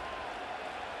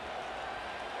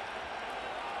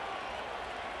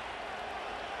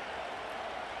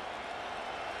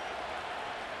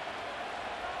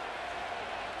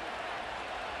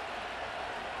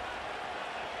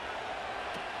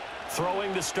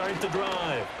 Throwing to start the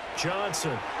drive.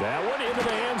 Johnson. That one into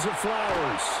the hands of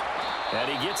Flowers.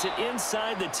 And he gets it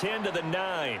inside the 10 to the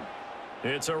 9.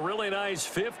 It's a really nice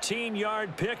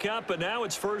 15-yard pickup, and now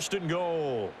it's 1st and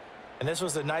goal. And this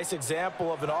was a nice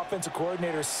example of an offensive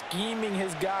coordinator scheming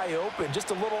his guy open.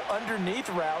 Just a little underneath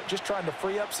route, just trying to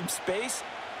free up some space,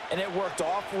 and it worked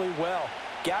awfully well.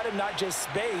 Got him not just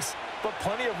space, but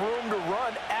plenty of room to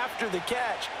run after the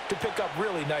catch to pick up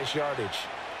really nice yardage.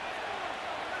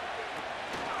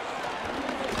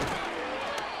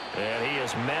 And he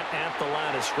is met at the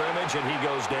line of scrimmage, and he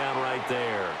goes down right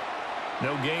there.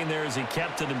 No gain there as he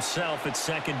kept it himself at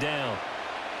 2nd down.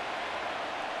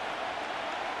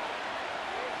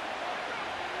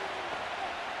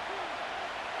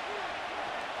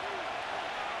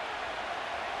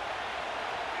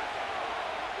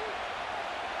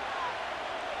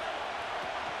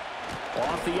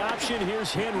 Off the option,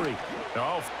 here's Henry.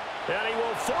 Oh, and he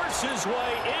will force his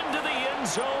way into the end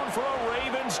zone for a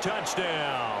Ravens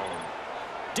touchdown.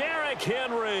 Derrick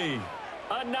Henry.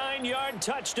 A 9-yard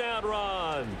touchdown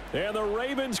run. And the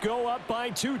Ravens go up by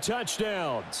 2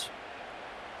 touchdowns.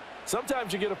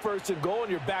 Sometimes you get a 1st and goal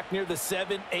and you're back near the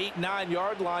 7, 8,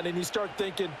 9-yard line, and you start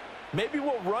thinking, maybe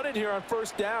we'll run it here on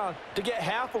 1st down to get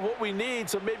half of what we need,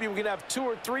 so maybe we can have 2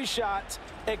 or 3 shots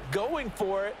at going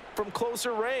for it from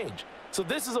closer range. So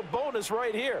this is a bonus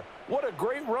right here. What a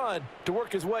great run to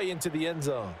work his way into the end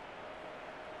zone.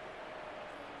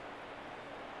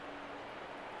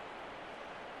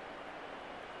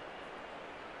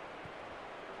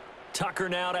 Tucker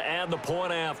now to add the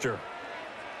point after.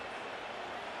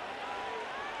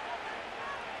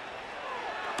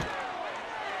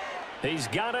 He's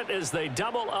got it as they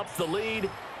double up the lead.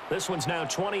 This one's now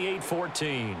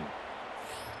 28-14.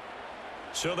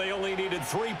 So they only needed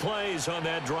 3 plays on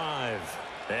that drive.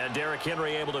 And Derrick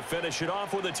Henry able to finish it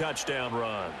off with a touchdown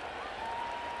run.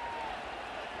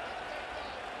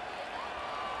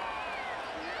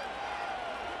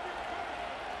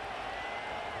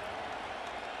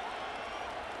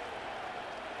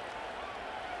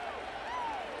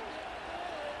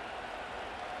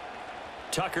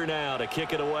 Tucker now to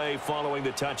kick it away following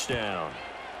the touchdown.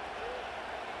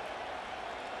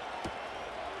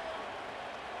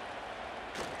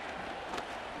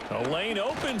 The lane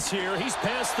opens here. He's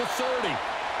past the 30.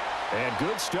 And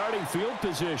good starting field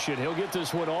position. He'll get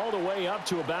this one all the way up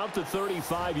to about the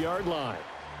 35-yard line.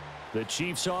 The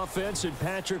Chiefs offense and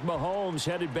Patrick Mahomes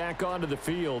headed back onto the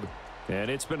field. And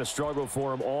it's been a struggle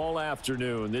for him all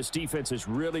afternoon. This defense has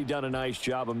really done a nice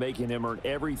job of making him earn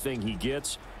everything he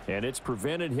gets. And it's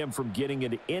prevented him from getting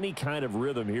into any kind of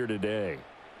rhythm here today.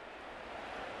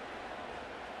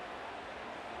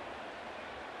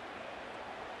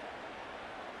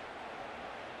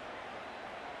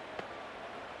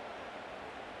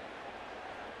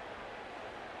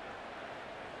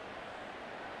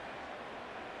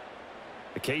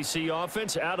 The KC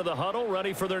offense out of the huddle,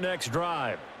 ready for their next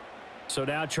drive. So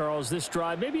now, Charles, this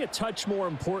drive maybe a touch more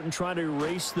important, trying to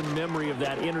erase the memory of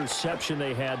that interception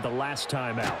they had the last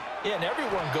time out. Yeah, and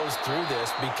everyone goes through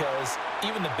this because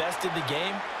even the best in the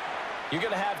game, you're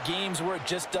going to have games where it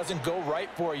just doesn't go right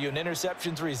for you, and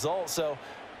interceptions result. So,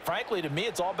 frankly, to me,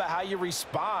 it's all about how you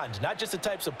respond, not just the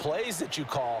types of plays that you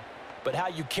call, but how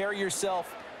you carry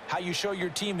yourself, how you show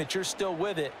your team that you're still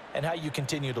with it, and how you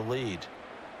continue to lead.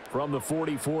 From the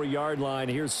 44-yard line,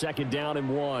 here's 2nd down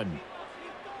and 1.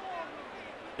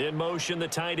 In motion, the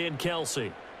tight end,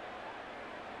 Kelsey.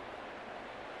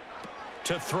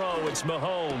 To throw, it's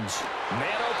Mahomes.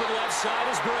 Man open left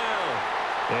side is Brown.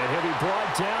 And he'll be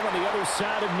brought down on the other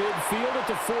side of midfield at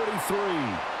the 43.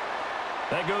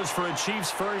 That goes for a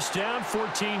Chiefs first down,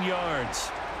 14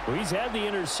 yards. Well, he's had the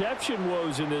interception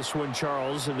woes in this one,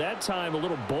 Charles. And that time a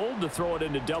little bold to throw it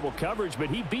into double coverage, but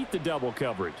he beat the double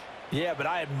coverage. Yeah, but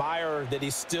I admire that he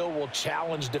still will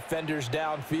challenge defenders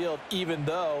downfield, even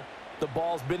though the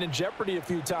ball's been in jeopardy a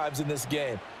few times in this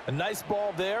game. A nice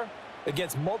ball there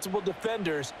against multiple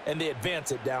defenders, and they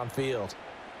advance it downfield.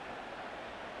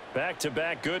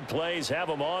 Back-to-back good plays have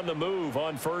them on the move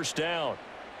on first down.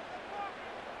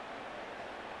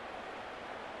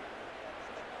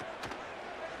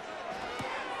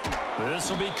 This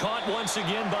will be caught once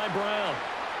again by Brown.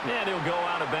 And he'll go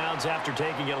out of bounds after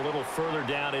taking it a little further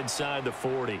down inside the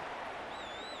 40.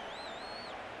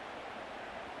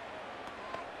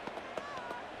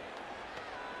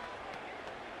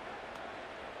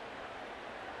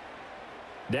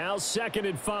 Now 2nd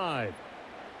and 5.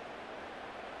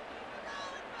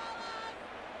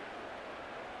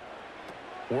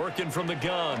 Working from the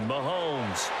gun,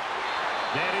 Mahomes.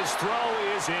 And his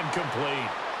throw is incomplete.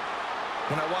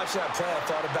 When I watched that play, I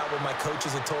thought about what my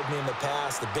coaches had told me in the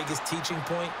past. The biggest teaching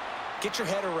point, get your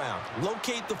head around.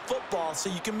 Locate the football so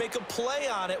you can make a play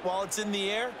on it while it's in the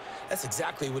air. That's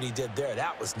exactly what he did there.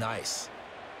 That was nice.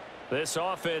 This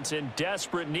offense in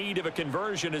desperate need of a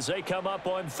conversion as they come up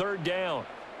on 3rd down.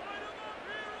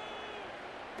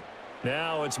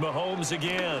 Now it's Mahomes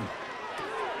again.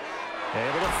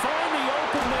 Able to find the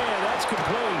open man. That's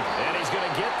complete. And he's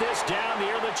going to get this down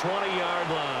near the 20-yard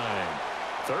line.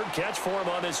 3rd catch for him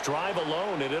on this drive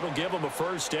alone, and it'll give him a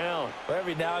first down. Well,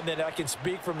 every now and then I can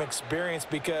speak from experience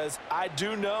because I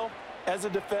do know, as a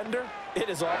defender, it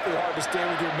is awfully hard to stay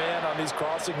with your man on these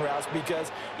crossing routes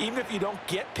because even if you don't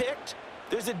get picked,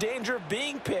 there's a danger of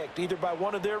being picked either by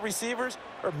one of their receivers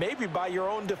or maybe by your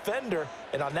own defender.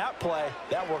 And on that play,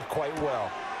 that worked quite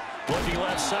well. Looking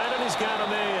left side, and he's got a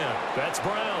man. That's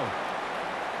Brown.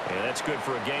 And that's good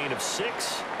for a gain of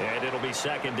 6, and it'll be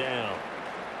 2nd down.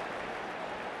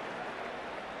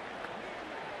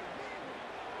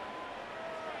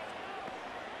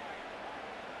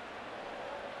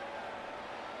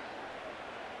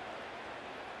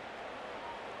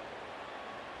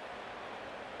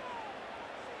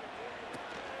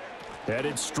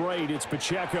 Headed straight, it's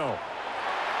Pacheco.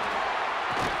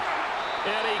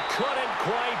 And he couldn't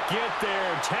quite get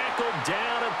there. Tackled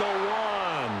down at the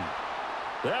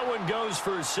 1. That one goes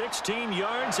for 16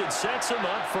 yards. It sets him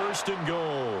up 1st and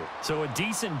goal. So a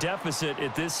decent deficit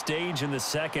at this stage in the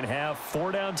second half.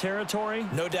 4-down territory?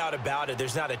 No doubt about it.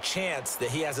 There's not a chance that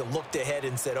he hasn't looked ahead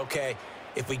and said, okay,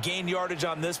 if we gain yardage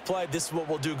on this play, this is what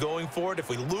we'll do going forward. If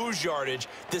we lose yardage,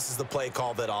 this is the play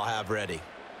call that I'll have ready.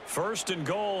 1st and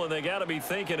goal, and they got to be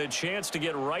thinking a chance to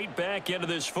get right back into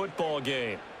this football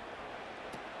game.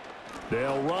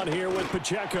 They'll run here with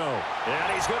Pacheco.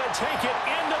 And he's going to take it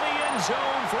into the end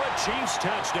zone for a Chiefs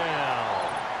touchdown.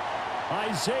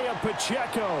 Isaiah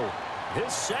Pacheco,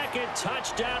 his 2nd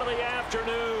touchdown of the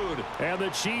afternoon. And the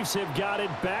Chiefs have got it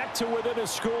back to within a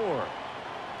score.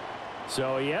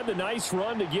 So he had the nice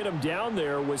run to get him down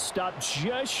there, was stopped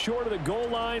just short of the goal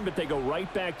line, but they go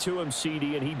right back to him,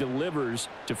 CD, and he delivers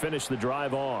to finish the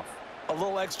drive off. A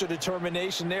little extra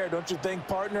determination there, don't you think,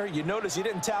 partner? You notice he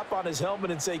didn't tap on his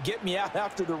helmet and say, get me out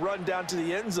after the run down to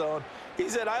the end zone. He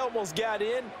said, I almost got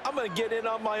in. I'm going to get in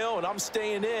on my own. I'm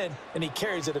staying in. And he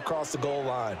carries it across the goal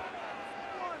line.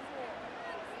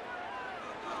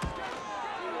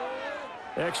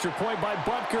 Extra point by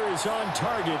Butker is on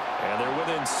target. And they're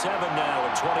within 7 now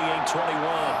at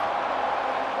 28-21.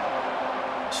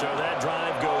 So that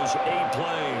drive goes 8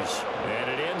 plays.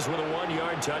 And it ends with a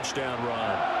 1-yard touchdown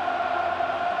run.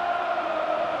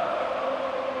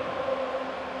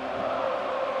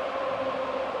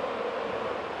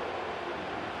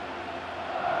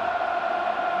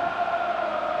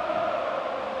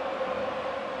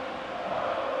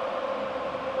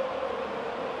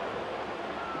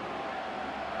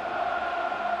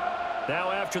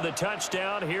 Now after the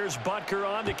touchdown, here's Butker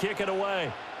on to kick it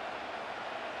away.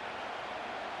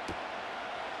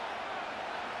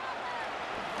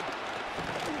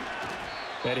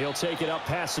 And he'll take it up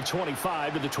past the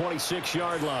 25 to the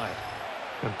 26-yard line.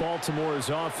 And Baltimore's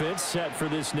offense set for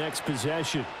this next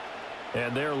possession.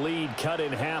 And their lead cut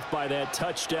in half by that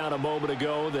touchdown a moment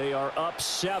ago. They are up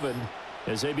 7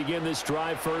 as they begin this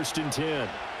drive 1st and 10.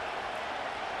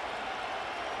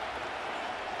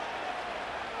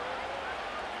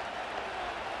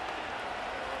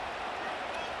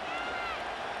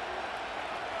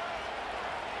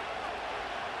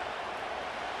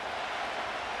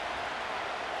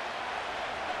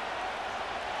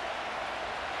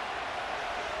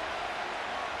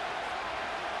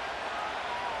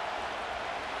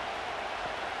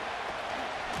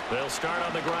 They'll start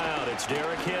on the ground. It's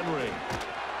Derrick Henry.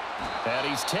 And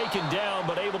he's taken down,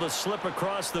 but able to slip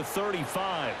across the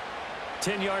 35.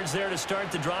 10 yards there to start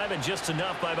the drive, and just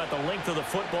enough by about the length of the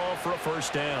football for a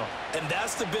 1st down. And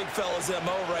that's the big fella's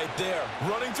MO right there.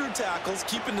 Running through tackles,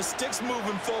 keeping the sticks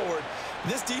moving forward.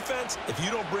 This defense, if you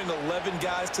don't bring 11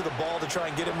 guys to the ball to try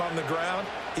and get him on the ground,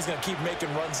 he's going to keep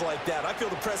making runs like that. I feel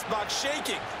the press box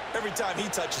shaking every time he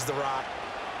touches the rock.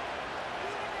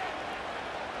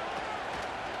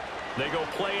 They go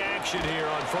play action here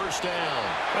on 1st down.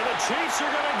 And the Chiefs are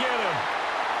going to get him.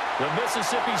 The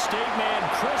Mississippi State man,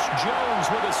 Chris Jones,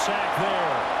 with a sack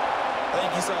there. I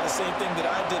think you saw the same thing that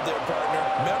I did there, partner.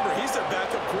 Remember, he's their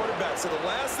backup quarterback, so the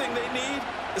last thing they need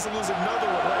is to lose another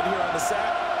one right here on the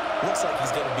sack. Looks like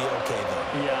he's going to be okay,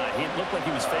 though. Yeah, he looked like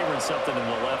he was favoring something in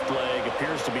the left leg.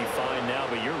 Appears to be fine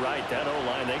now, but you're right. That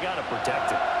O-line, they got to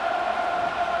protect it.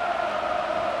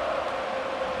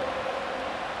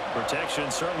 Protection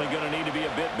certainly going to need to be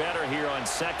a bit better here on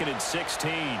 2nd and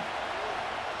 16.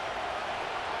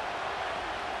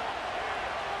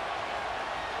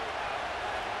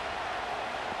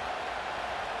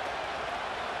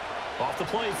 Off the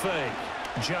play fake.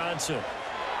 Johnson.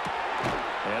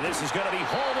 And this is going to be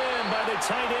hauled in by the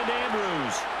tight end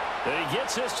Andrews. And he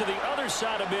gets this to the other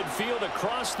side of midfield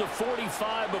across the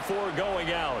 45 before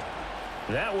going out.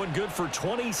 That one good for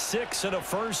 26 and a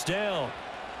 1st down.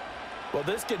 Well,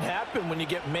 this can happen when you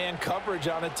get man coverage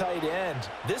on a tight end.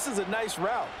 This is a nice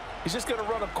route. He's just going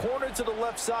to run a corner to the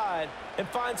left side and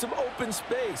find some open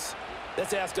space.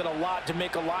 That's asking a lot to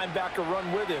make a linebacker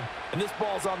run with him. And this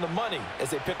ball's on the money as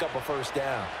they pick up a 1st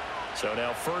down. So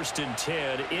now 1st and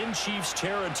 10 in Chiefs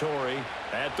territory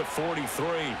at the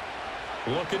 43.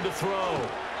 Looking to throw.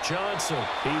 Johnson.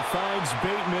 He finds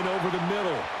Bateman over the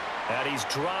middle. And he's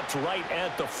dropped right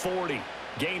at the 40.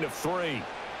 Gain of 3.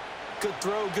 Good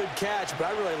throw, good catch, but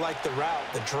I really like the route.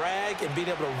 The drag and being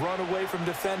able to run away from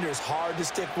defenders, hard to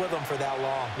stick with them for that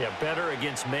long. Yeah, better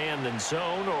against man than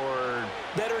zone, or?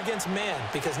 Better against man,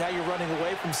 because now you're running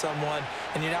away from someone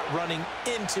and you're not running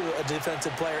into a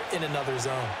defensive player in another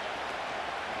zone.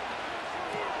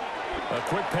 A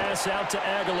quick pass out to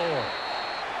Aguilar.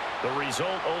 The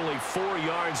result, only 4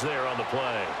 yards there on the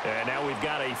play. And now we've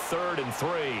got a 3rd and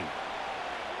 3.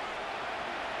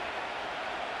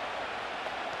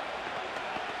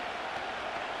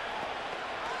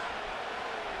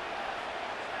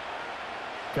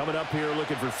 Coming up here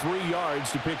looking for 3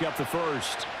 yards to pick up the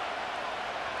first.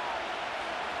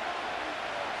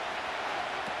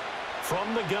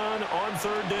 From the gun on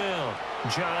 3rd down,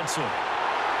 Johnson.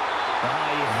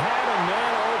 He had a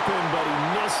man open, but he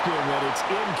missed him, and it's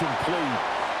incomplete.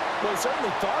 Well, he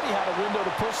certainly thought he had a window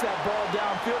to push that ball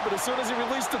downfield, but as soon as he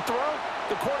released the throw,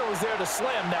 the corner was there to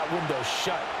slam that window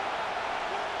shut.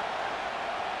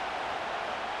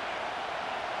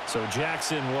 So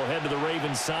Jackson will head to the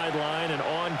Ravens sideline, and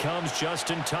on comes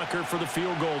Justin Tucker for the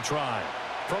field goal try.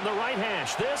 From the right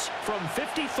hash, this from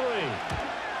 53.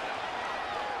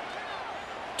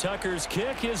 Tucker's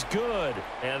kick is good,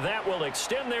 and that will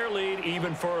extend their lead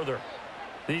even further.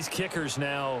 These kickers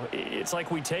now, it's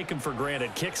like we take them for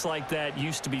granted. Kicks like that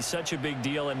used to be such a big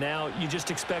deal, and now you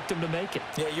just expect them to make it.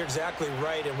 Yeah, you're exactly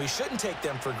right, and we shouldn't take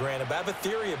them for granted, but I have a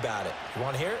theory about it. You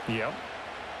want to hear it? Yep.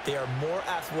 They are more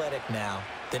athletic now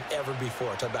than ever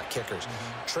before. Talk about kickers.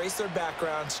 Trace their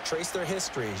backgrounds, trace their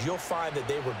histories. You'll find that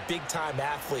they were big-time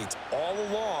athletes all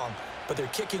along, but their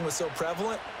kicking was so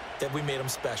prevalent that we made them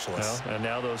specialists. Well, and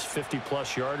now those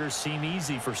 50-plus yarders seem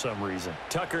easy for some reason.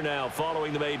 Tucker now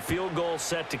following the made field goal,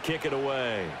 set to kick it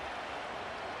away.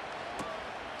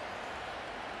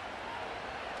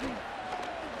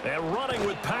 And running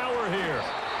with power here.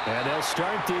 And they'll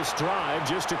start this drive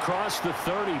just across the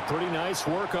 30. Pretty nice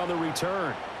work on the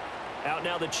return. Out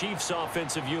now the Chiefs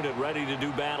offensive unit ready to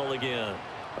do battle again.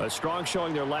 A strong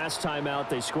showing their last time out.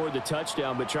 They scored the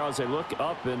touchdown, but Charles, they look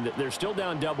up and they're still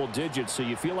down double digits, so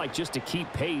you feel like just to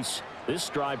keep pace, this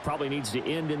drive probably needs to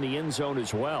end in the end zone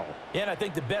as well. Yeah, and I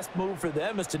think the best move for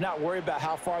them is to not worry about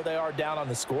how far they are down on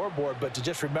the scoreboard, but to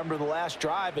just remember the last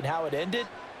drive and how it ended.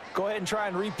 Go ahead and try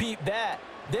and repeat that.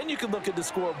 Then you can look at the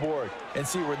scoreboard and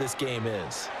see where this game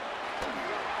is.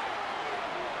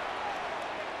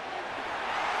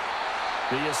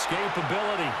 The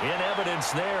escapability in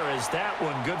evidence there as that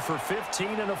one good for 15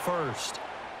 and a first.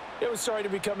 It was starting to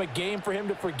become a game for him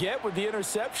to forget with the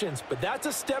interceptions, but that's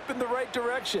a step in the right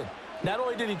direction. Not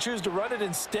only did he choose to run it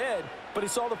instead, but he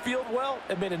saw the field well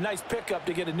and made a nice pickup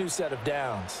to get a new set of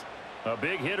downs. A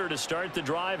big hitter to start the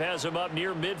drive has him up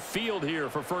near midfield here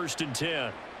for 1st and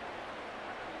 10.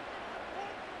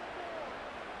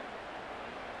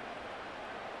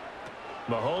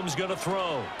 Mahomes going to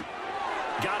throw.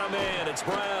 Got him in. It's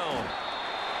Brown.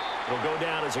 It'll go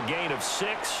down as a gain of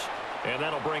 6, and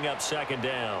that'll bring up 2nd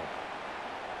down.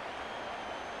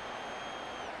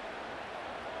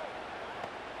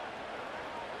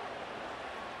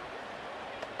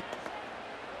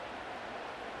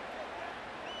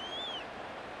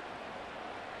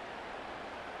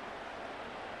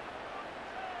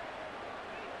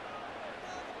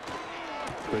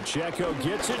 Pacheco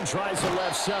gets it and tries the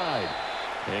left side.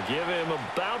 And give him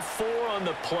about 4 on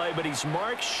the play, but he's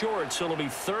marked short, so it'll be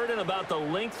 3rd and about the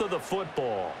length of the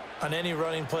football. On any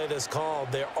running play that's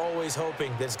called, they're always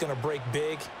hoping that it's going to break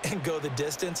big and go the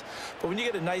distance. But when you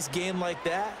get a nice gain like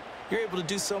that, you're able to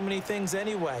do so many things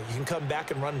anyway. You can come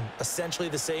back and run essentially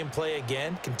the same play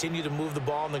again, continue to move the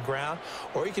ball on the ground,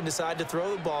 or you can decide to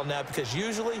throw the ball now because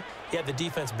usually you have the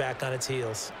defense back on its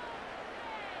heels.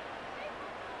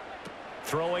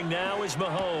 Throwing now is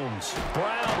Mahomes.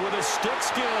 Brown with his stick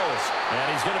skills.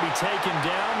 And he's going to be taken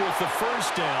down with the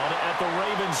 1st down at the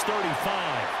Ravens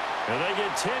 35. And they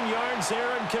get 10 yards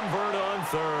there and convert on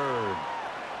 3rd.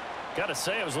 Got to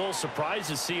say, I was a little surprised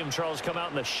to see him, Charles, come out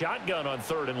in the shotgun on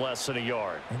 3rd and less than a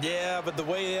yard. Yeah, but the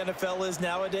way the NFL is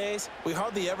nowadays, we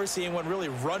hardly ever see anyone really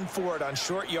run for it on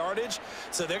short yardage.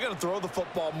 So they're going to throw the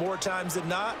football more times than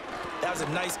not. That was a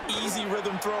nice, easy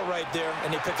rhythm throw right there,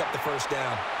 and they pick up the 1st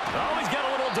down. Oh, he's got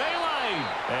a little daylight.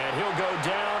 And he'll go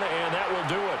down, and that will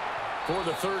do it for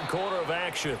the 3rd quarter of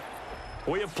action.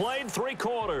 We have played 3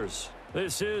 quarters.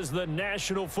 This is the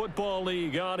National Football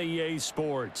League on EA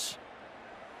Sports.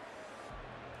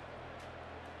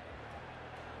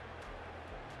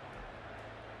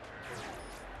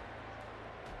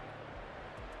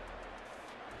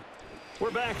 We're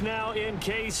back now in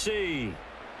KC.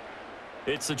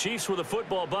 It's the Chiefs with a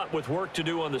football, but with work to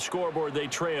do on the scoreboard, they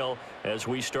trail as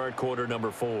we start quarter number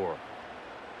 4.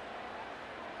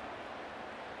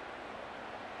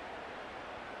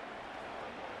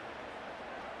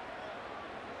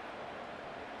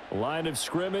 Line of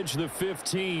scrimmage, the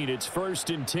 15. It's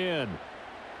 1st and 10.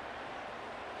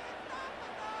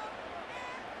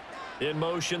 In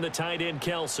motion, the tight end,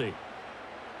 Kelsey.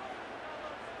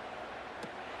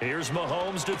 Here's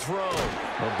Mahomes to throw.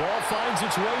 The ball finds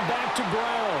its way back to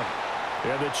Brown.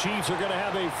 And the Chiefs are going to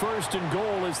have a 1st and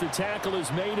goal as the tackle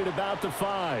is made at about the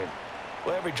 5.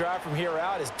 Well, every drive from here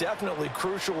out is definitely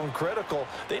crucial and critical.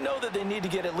 They know that they need to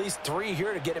get at least 3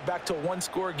 here to get it back to a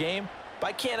 1-score game. But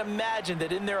I can't imagine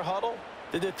that in their huddle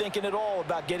that they're thinking at all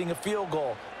about getting a field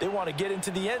goal. They want to get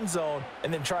into the end zone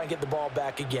and then try and get the ball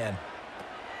back again.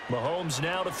 Mahomes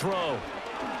now to throw.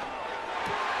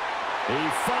 He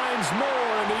finds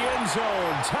more in the end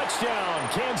zone. Touchdown,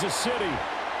 Kansas City.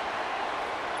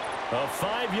 A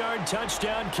 5-yard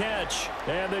touchdown catch.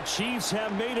 And the Chiefs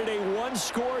have made it a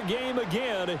one-score game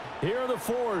again here in the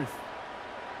fourth.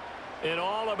 And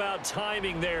all about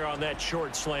timing there on that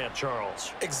short slant,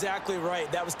 Charles. Exactly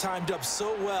right. That was timed up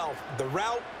so well. The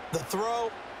route, the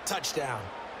throw, touchdown.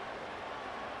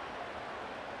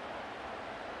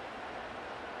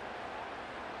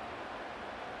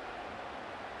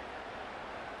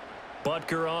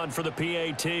 Butker on for the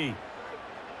PAT.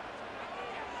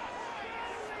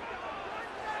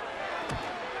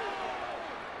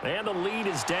 And the lead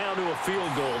is down to a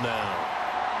field goal now.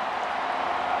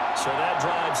 So that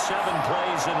drives 7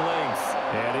 plays in length.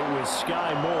 And it was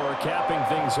Sky Moore capping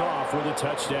things off with a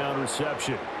touchdown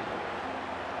reception.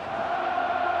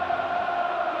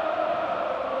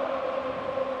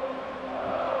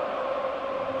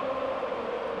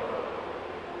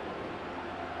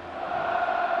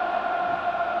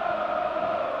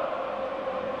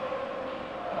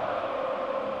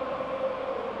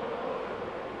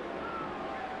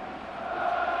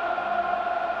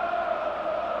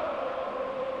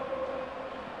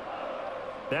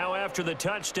 Now after the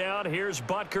touchdown, here's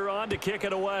Butker on to kick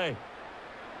it away.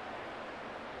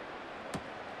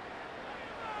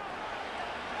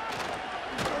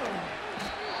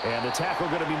 And the tackle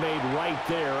going to be made right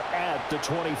there at the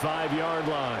 25-yard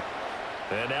line.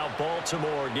 And now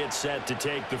Baltimore gets set to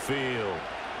take the field.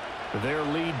 Their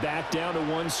lead back down to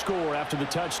 1 score after the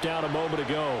touchdown a moment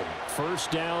ago.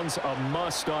 First down's a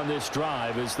must on this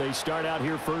drive as they start out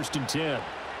here 1st and 10.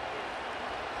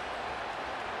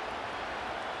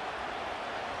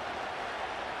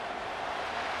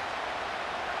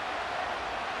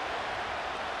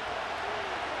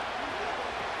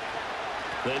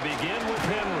 They begin with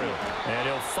Henry, and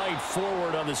he'll fight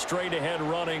forward on the straight-ahead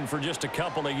running for just a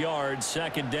couple of yards,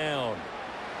 2nd down.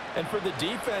 And for the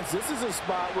defense, this is a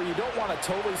spot where you don't want to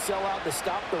totally sell out to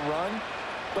stop the run,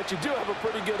 but you do have a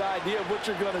pretty good idea of what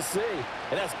you're going to see.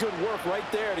 And that's good work right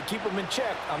there to keep them in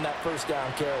check on that 1st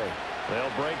down carry.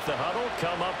 They'll break the huddle,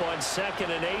 come up on 2nd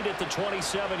and 8 at the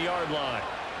 27-yard line.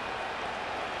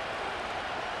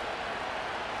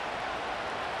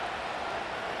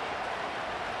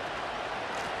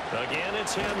 Again,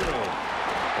 it's Henry.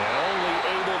 And only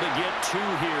able to get 2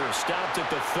 here. Stopped at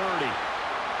the 30.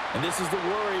 And this is the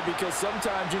worry because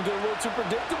sometimes you can get a little too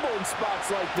predictable in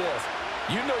spots like this.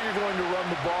 You know you're going to run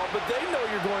the ball, but they know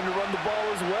you're going to run the ball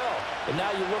as well. And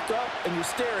now you look up and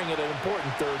you're staring at an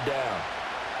important 3rd down.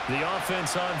 The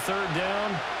offense on 3rd down,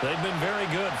 they've been very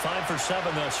good. 5 for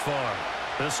 7 thus far.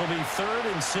 This will be 3rd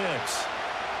and 6.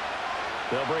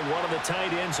 They'll bring one of the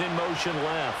tight ends in motion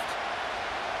left.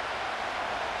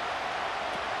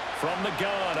 From the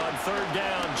gun on 3rd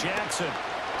down, Jackson.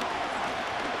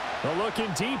 They're looking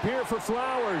deep here for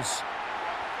Flowers.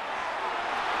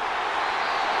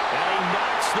 And he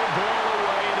knocks the ball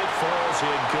away and it falls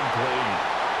incomplete.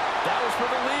 That was for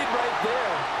the lead right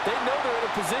there. They know they're in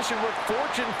a position where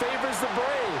fortune favors the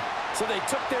brave. So they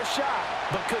took their shot,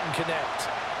 but couldn't connect.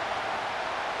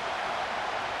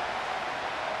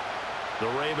 The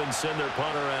Ravens send their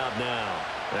punter out now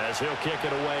as he'll kick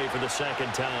it away for the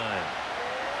 2nd time.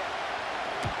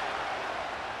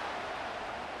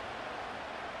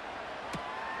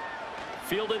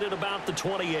 Fielded at about the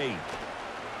 28.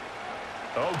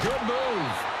 Oh, good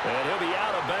move. And he'll be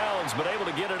out of bounds, but able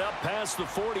to get it up past the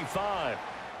 45.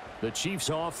 The Chiefs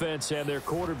offense and their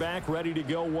quarterback ready to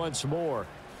go once more.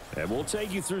 And we'll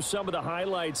take you through some of the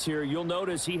highlights here. You'll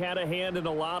notice he had a hand in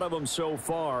a lot of them so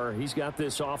far. He's got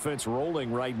this offense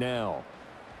rolling right now.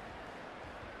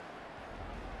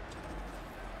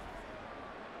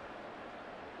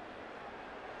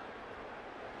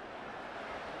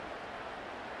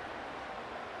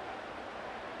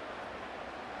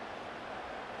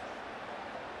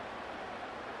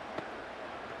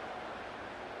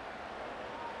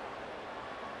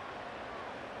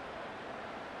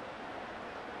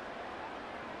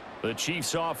 The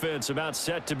Chiefs offense about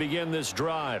set to begin this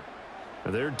drive.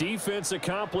 Their defense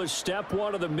accomplished step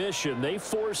 1 of the mission. They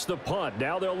forced the punt.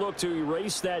 Now they'll look to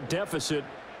erase that deficit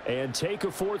and take a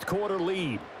 4th quarter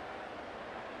lead.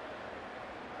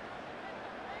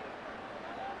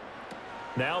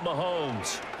 Now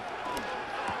Mahomes.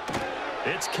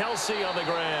 It's Kelsey on the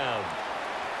ground.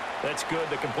 That's good.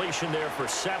 The completion there for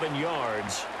 7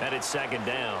 yards, and it's second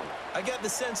down. I got the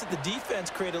sense that the defense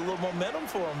created a little momentum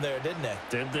for them there, didn't they?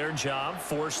 Did their job,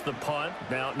 forced the punt.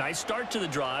 Now, nice start to the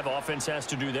drive. Offense has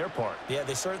to do their part. Yeah,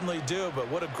 they certainly do, but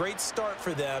what a great start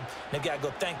for them. They've got to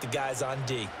go thank the guys on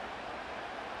D.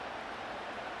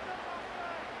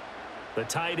 The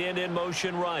tight end in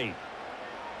motion right.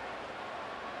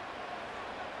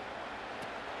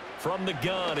 From the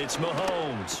gun, it's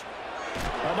Mahomes.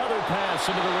 Another pass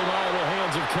into the reliable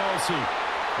hands of Kelsey.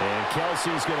 And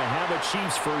Kelsey's going to have a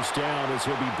Chiefs first down as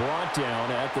he'll be brought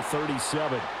down at the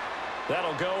 37.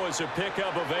 That'll go as a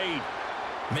pickup of 8.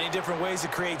 Many different ways to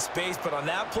create space, but on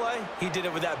that play, he did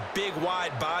it with that big,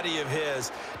 wide body of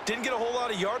his. Didn't get a whole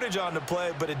lot of yardage on the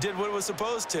play, but it did what it was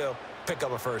supposed to. Pick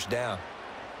up a first down.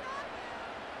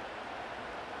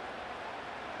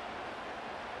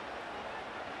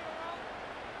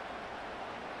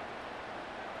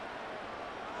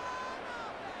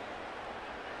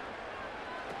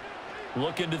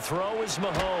 Looking to throw is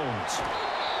Mahomes.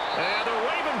 And the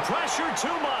Raven pressure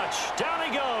too much. Down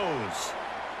he goes.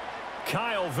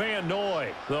 Kyle Van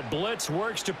Noy. The blitz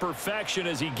works to perfection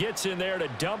as he gets in there to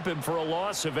dump him for a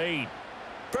loss of 8.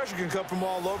 Pressure can come from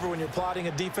all over when you're plotting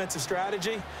a defensive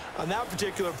strategy. On that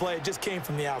particular play, it just came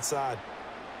from the outside.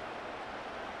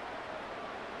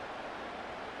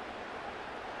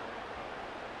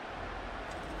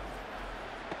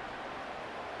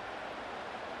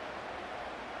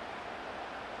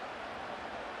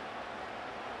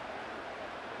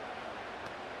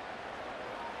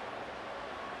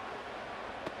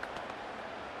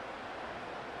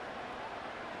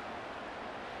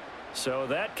 So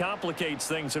that complicates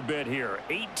things a bit here.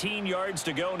 18 yards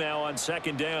to go now on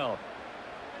second down.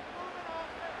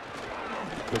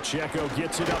 Pacheco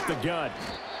gets it up the gut.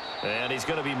 And he's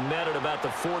going to be met at about the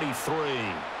 43.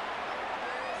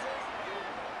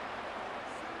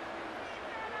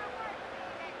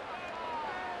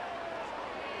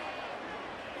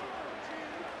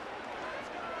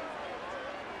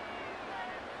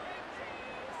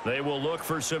 They will look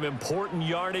for some important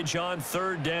yardage on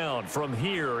third down. From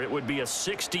here, it would be a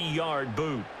 60-yard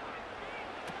boot.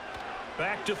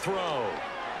 Back to throw.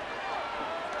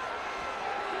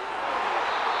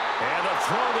 And the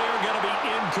throw there going to be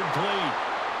incomplete.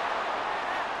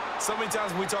 So many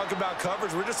times when we talk about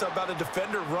coverage, we're just about a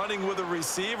defender running with a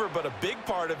receiver, but a big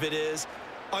part of it is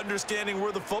understanding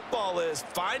where the football is,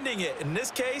 finding it. In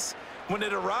this case, when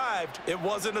it arrived, it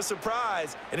wasn't a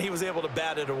surprise, and he was able to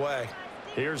bat it away.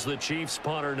 Here's the Chiefs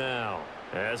punter now,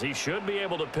 as he should be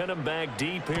able to pin him back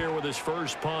deep here with his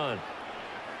first punt.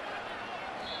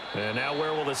 And now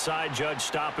where will the side judge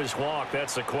stop his walk?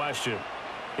 That's the question.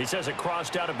 He says it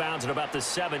crossed out of bounds at about the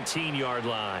 17-yard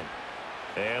line.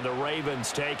 And the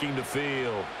Ravens taking the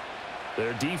field.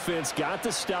 Their defense got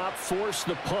the stop, forced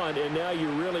the punt, and now you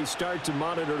really start to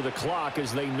monitor the clock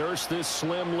as they nurse this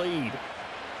slim lead.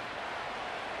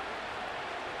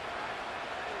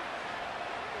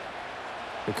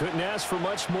 They couldn't ask for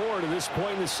much more to this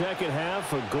point in the second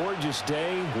half. A gorgeous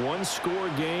day, one-score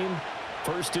game.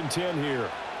 1st and 10 here.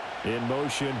 In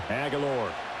motion,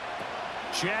 Aguilar.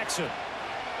 Jackson.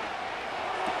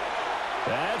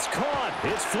 That's caught.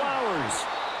 It's Flowers.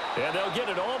 And they'll get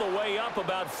it all the way up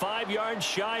about 5 yards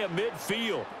shy of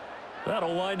midfield.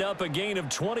 That'll wind up a gain of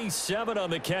 27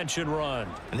 on the catch and run.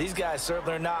 And these guys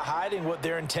certainly are not hiding what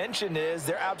their intention is.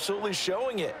 They're absolutely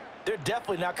showing it. They're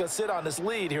definitely not going to sit on this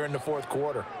lead here in the fourth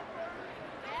quarter.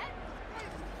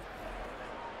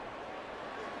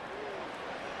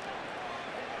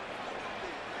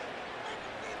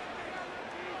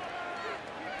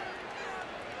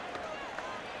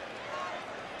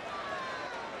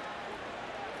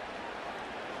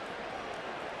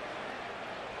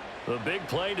 The big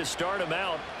play to start him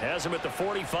out has him at the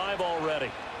 45 already.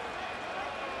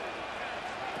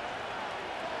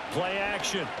 Play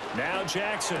action. Now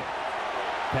Jackson.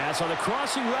 Pass on the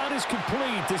crossing route is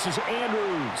complete. This is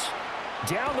Andrews.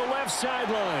 Down the left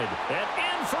sideline. And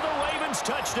in for the Ravens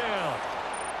touchdown.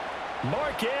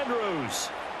 Mark Andrews.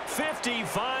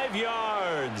 55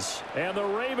 yards. And the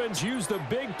Ravens use the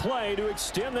big play to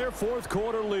extend their fourth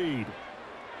quarter lead.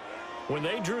 When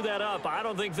they drew that up, I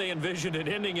don't think they envisioned it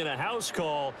ending in a house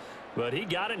call, but he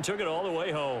got it and took it all the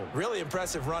way home. Really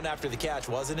impressive run after the catch,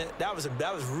 wasn't it? That was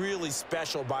really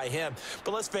special by him.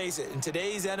 But let's face it, in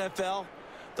today's NFL,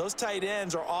 those tight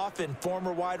ends are often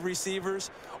former wide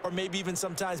receivers or maybe even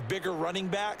sometimes bigger running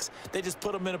backs. They just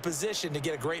put them in a position to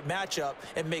get a great matchup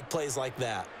and make plays like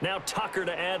that. Now Tucker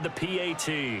to add the PAT.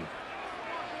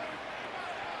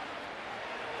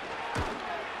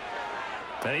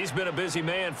 And he's been a busy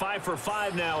man, 5 for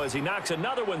 5 now as he knocks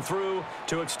another one through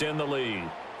to extend the lead.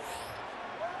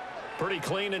 Pretty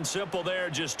clean and simple there.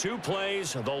 Just 2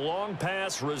 plays. The long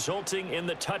pass resulting in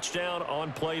the touchdown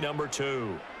on play number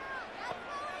 2.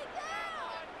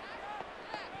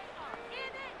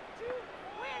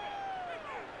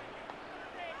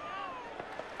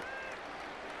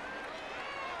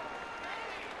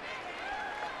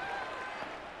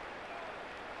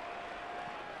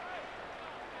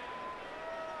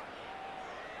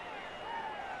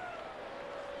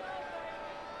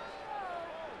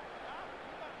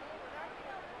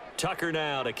 Tucker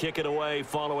now to kick it away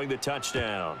following the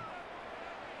touchdown.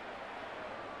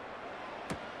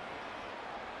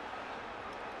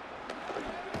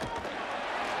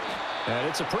 And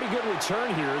it's a pretty good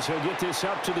return here as he'll get this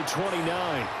up to the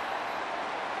 29.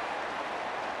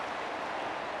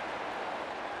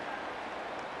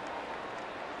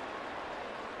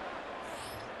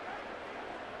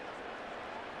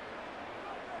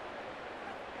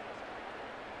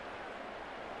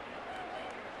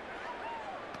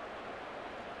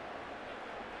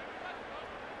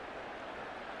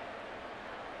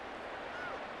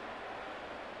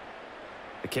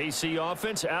 KC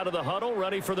offense out of the huddle,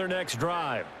 ready for their next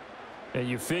drive. And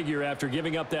you figure after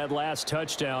giving up that last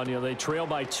touchdown, they trail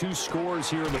by 2 scores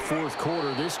here in the 4th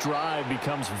quarter. This drive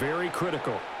becomes very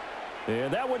critical.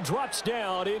 And that one drops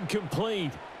down,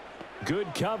 incomplete.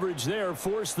 Good coverage there,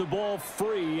 forced the ball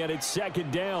free, and it's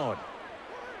 2nd down.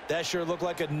 That sure looked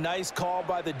like a nice call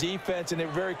by the defense, and they're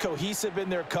very cohesive in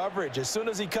their coverage. As soon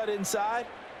as he cut inside,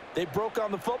 they broke on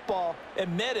the football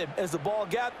and met him as the ball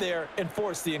got there and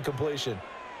forced the incompletion.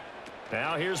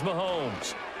 Now here's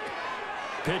Mahomes.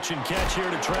 Pitch and catch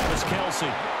here to Travis Kelce.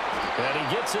 And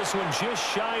he gets this one just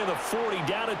shy of the 40,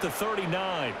 down at the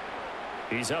 39.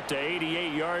 He's up to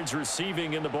 88 yards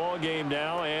receiving in the ball game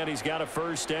now, and he's got a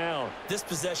 1st down. This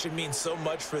possession means so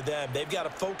much for them. They've got to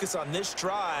focus on this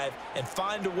drive and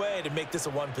find a way to make this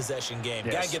a 1-possession game.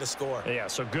 Yes. Got to get a score. Yeah,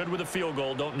 so good with a field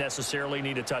goal. Don't necessarily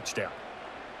need a touchdown.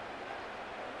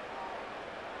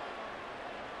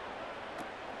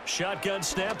 Shotgun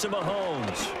snap to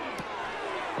Mahomes.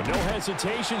 No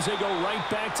hesitations. They go right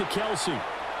back to Kelce.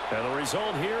 And the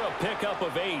result here, a pickup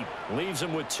of 8. Leaves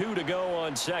him with 2 to go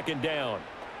on 2nd down.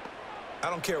 I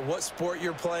don't care what sport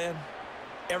you're playing.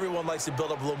 Everyone likes to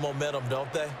build up a little momentum,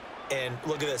 don't they? And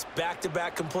look at this.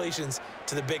 Back-to-back completions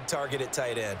to the big target at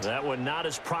tight end. That one not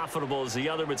as profitable as the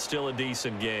other, but still a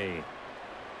decent gain.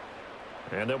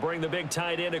 And they'll bring the big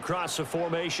tight end across the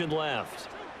formation left.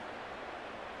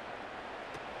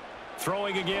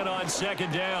 Throwing again on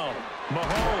 2nd down.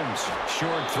 Mahomes.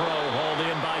 Short throw hauled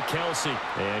in by Kelce.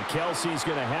 And Kelce's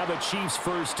going to have a Chiefs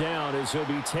 1st down as he'll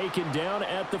be taken down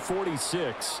at the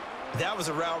 46. That was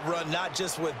a route run not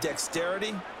just with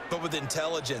dexterity, but with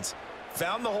intelligence.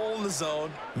 Found the hole in the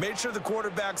zone, made sure the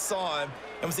quarterback saw him,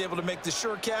 and was able to make the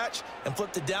sure catch and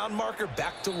flip the down marker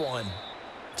back to 1.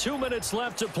 2 minutes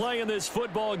left to play in this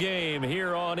football game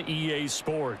here on EA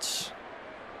Sports.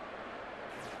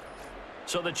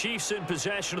 So the Chiefs in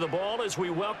possession of the ball as we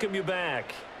welcome you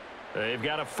back. They've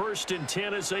got a 1st and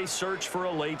 10 as they search for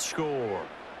a late score.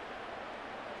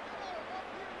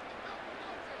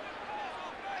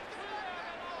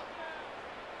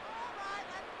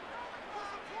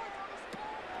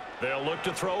 They'll look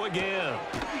to throw again.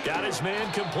 Got his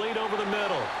man complete over the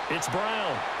middle. It's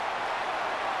Brown.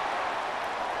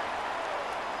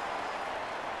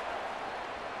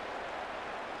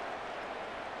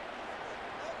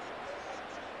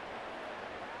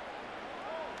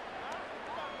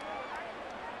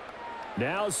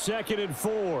 Now 2nd and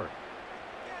 4.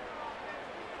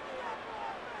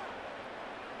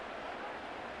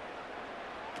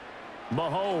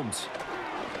 Mahomes.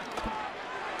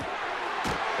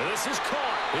 This is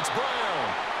caught. It's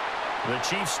Brown. The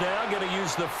Chiefs now going to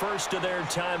use the first of their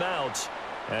timeouts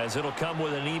as it'll come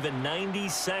with an even 90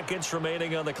 seconds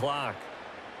remaining on the clock.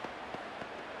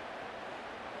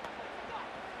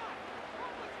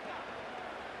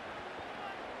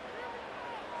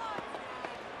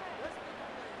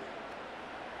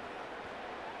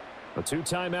 The 2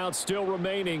 timeouts still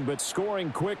remaining, but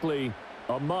scoring quickly,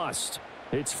 a must.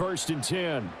 It's 1st and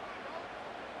 10.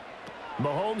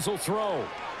 Mahomes will throw.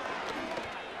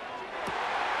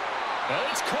 And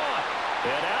it's caught.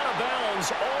 And out of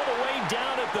bounds all the way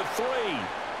down at the 3.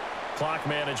 Clock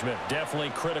management definitely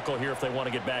critical here if they want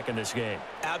to get back in this game.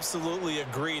 Absolutely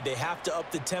agreed. They have to up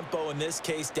the tempo in this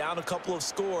case, down a couple of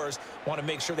scores. Want to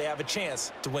make sure they have a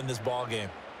chance to win this ball game.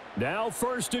 Now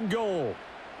 1st and goal.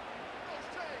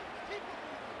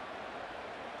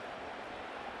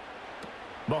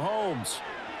 Mahomes.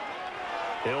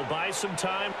 He'll buy some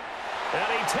time. And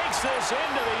he takes this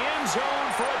into the end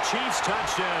zone for a Chiefs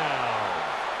touchdown.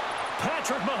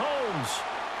 Patrick Mahomes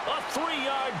A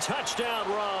 3-yard touchdown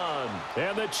run.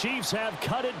 And the Chiefs have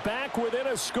cut it back within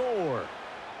a score.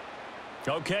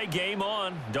 Okay, game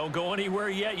on. Don't go anywhere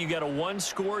yet. You got a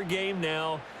one-score game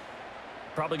now.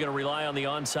 Probably going to rely on the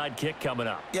onside kick coming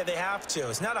up. Yeah, they have to.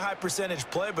 It's not a high percentage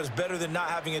play, but it's better than not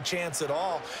having a chance at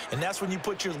all. And that's when you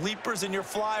put your leapers and your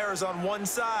flyers on one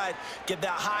side, get that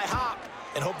high hop,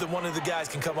 and hope that one of the guys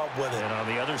can come up with it. And on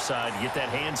the other side, get that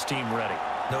hands team ready.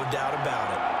 No doubt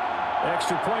about it.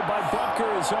 Extra point by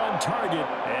Butker is on target.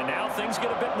 And now things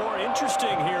get a bit more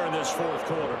interesting here in this fourth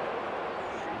quarter.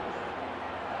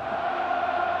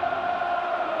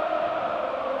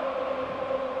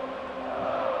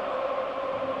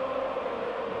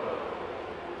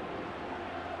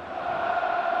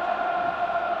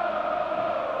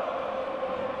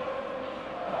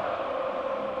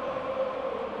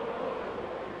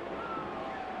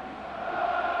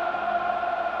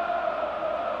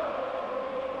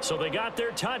 So they got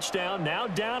their touchdown, now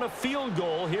down a field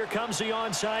goal. Here comes the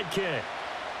onside kick.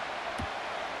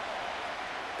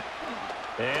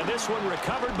 And this one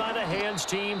recovered by the hands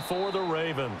team for the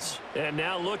Ravens. And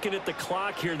now looking at the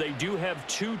clock here, they do have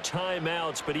 2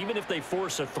 timeouts, but even if they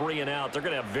force a 3-and-out, they're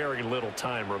going to have very little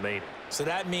time remaining. So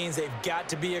that means they've got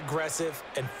to be aggressive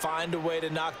and find a way to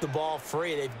knock the ball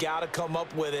free. They've got to come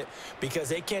up with it because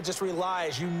they can't just rely,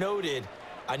 as you noted,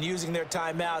 on using their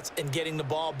timeouts and getting the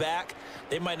ball back.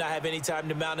 They might not have any time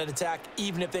to mount an attack,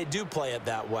 even if they do play it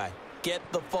that way. Get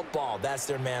the football. That's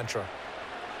their mantra.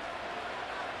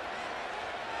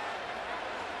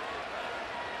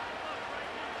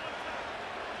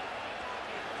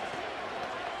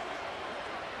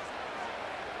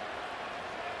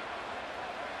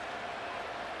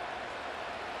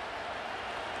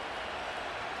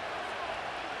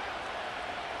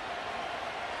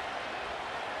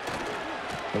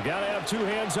 They got to have 2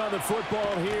 hands on the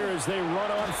football here as they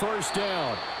run on first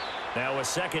down. Now a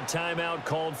second timeout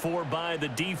called for by the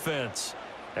defense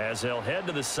as they'll head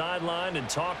to the sideline and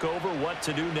talk over what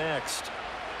to do next.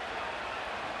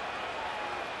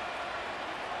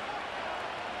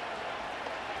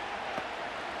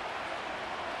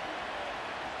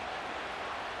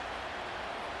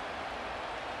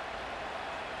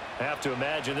 Have to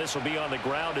imagine this will be on the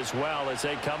ground as well as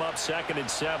they come up 2nd and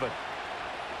 7.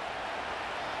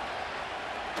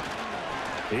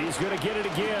 He's going to get it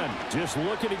again. Just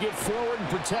looking to get forward and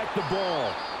protect the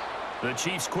ball. The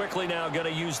Chiefs quickly now going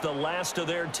to use the last of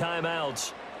their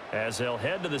timeouts as they'll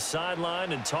head to the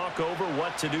sideline and talk over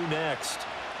what to do next.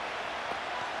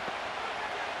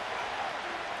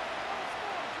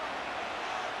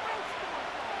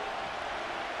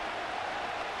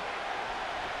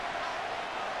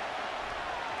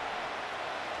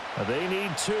 They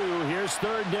need 2. Here's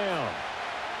 3rd down.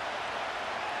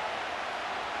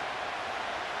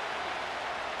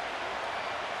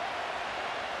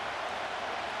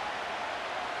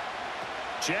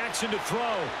 Jackson to throw.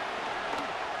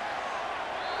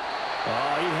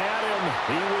 Oh, he had him.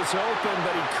 He was open,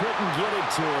 but he couldn't get it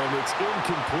to him. It's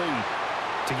incomplete.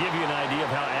 To give you an idea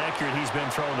of how accurate he's been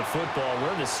throwing the football,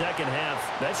 we're in the second half.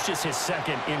 That's just his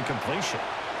 2nd incompletion.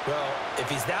 Well, if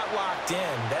he's that locked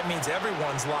in, that means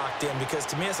everyone's locked in because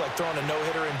to me it's like throwing a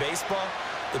no-hitter in baseball.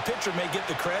 The pitcher may get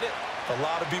the credit. A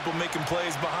lot of people making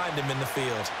plays behind him in the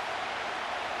field.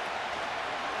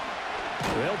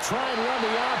 They'll try and run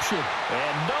the option.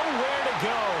 And nowhere to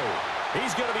go.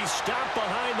 He's going to be stopped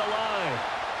behind the line.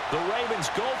 The Ravens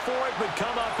go for it but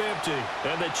come up empty.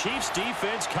 And the Chiefs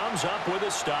defense comes up with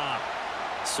a stop.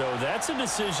 So that's a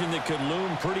decision that could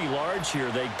loom pretty large here.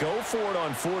 They go for it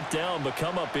on 4th down but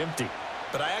come up empty.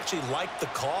 But I actually like the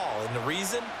call. And the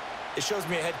reason? It shows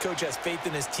me a head coach has faith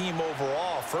in his team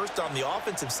overall. First on the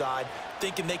offensive side,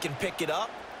 thinking they can pick it up,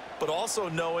 but also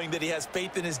knowing that he has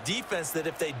faith in his defense that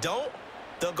if they don't,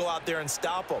 they'll go out there and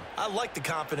stop him. I like the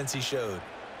confidence he showed.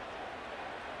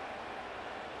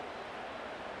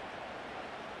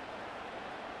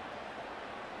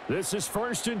 This is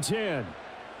 1st and 10.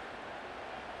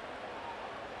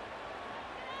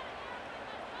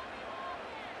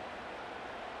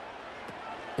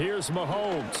 Here's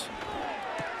Mahomes.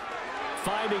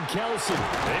 Finding Kelsey.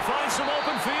 They find some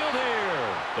open field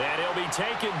here. And he'll be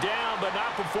taken down, but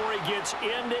not before he gets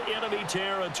into enemy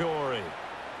territory.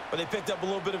 But they picked up a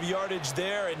little bit of yardage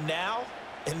there, and now,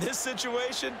 in this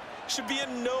situation, should be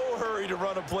in no hurry to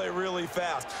run a play really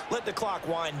fast. Let the clock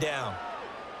wind down.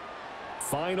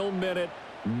 Final minute,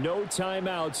 no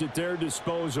timeouts at their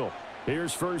disposal.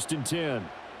 Here's 1st and 10.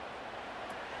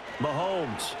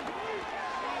 Mahomes.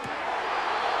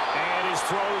 And his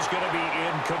throw is going to be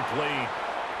incomplete.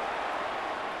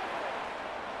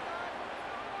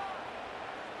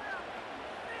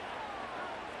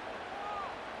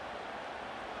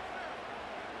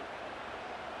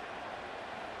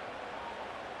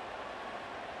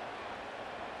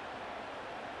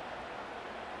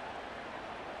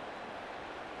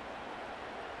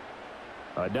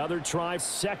 Another try,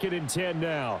 2nd and 10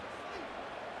 now.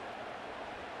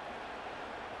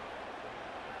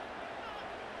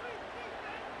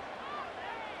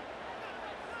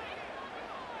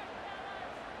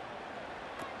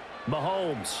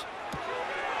 Mahomes.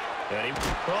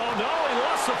 Oh, no, he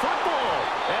lost the football.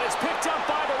 And it's picked up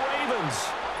by the Ravens.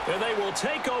 And they will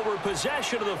take over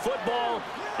possession of the football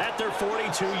at their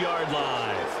 42-yard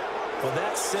line. Well,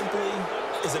 that simply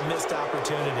is a missed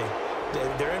opportunity.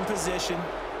 They're in position.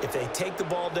 If they take the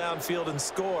ball downfield and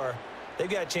score, they've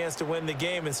got a chance to win the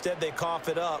game. Instead, they cough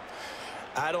it up.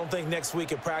 I don't think next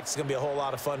week at practice is going to be a whole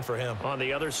lot of fun for him. On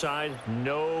the other side,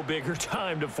 no bigger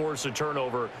time to force a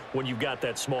turnover when you've got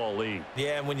that small lead.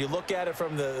 Yeah, and when you look at it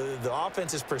from the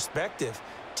offense's perspective,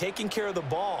 taking care of the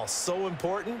ball, so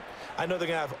important. I know they're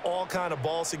going to have all kind of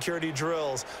ball security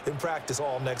drills in practice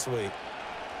all next week.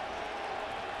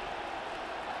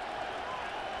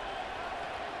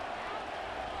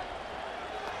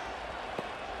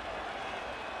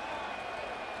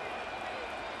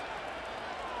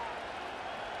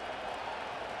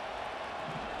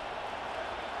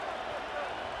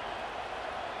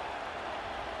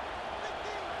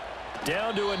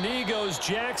 Down to a knee goes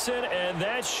Jackson, and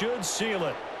that should seal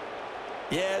it.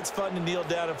 Yeah, it's fun to kneel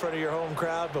down in front of your home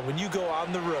crowd, but when you go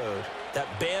on the road, that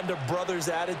band of brothers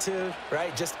attitude,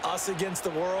 right, just us against the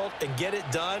world, and get it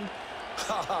done,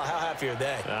 how happy are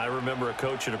they? I remember a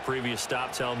coach at a previous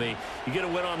stop telling me, you get a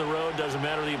win on the road, doesn't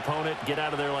matter the opponent, get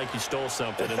out of there like you stole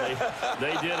something, and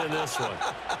they did in this one.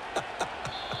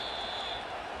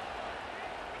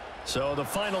 So the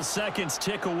final seconds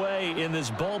tick away in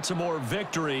this Baltimore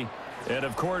victory. And,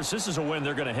 of course, this is a win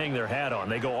they're going to hang their hat on.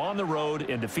 They go on the road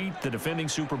and defeat the defending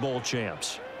Super Bowl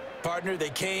champs. Partner,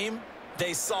 they came,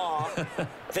 they saw,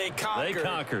 they conquered. They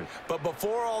conquered. But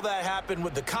before all that happened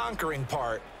with the conquering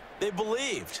part, they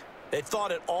believed. They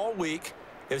thought it all week.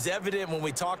 It was evident when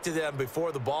we talked to them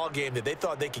before the ball game that they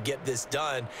thought they could get this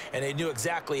done, and they knew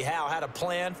exactly how, had a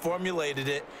plan, formulated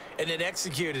it, and then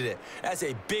executed it. That's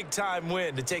a big-time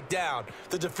win to take down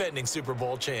the defending Super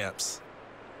Bowl champs.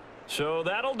 So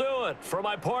that'll do it for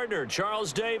my partner,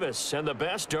 Charles Davis, and the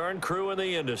best darn crew in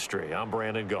the industry. I'm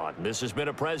Brandon Gaudin. This has been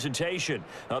a presentation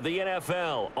of the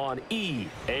NFL on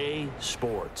EA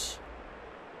Sports.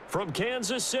 From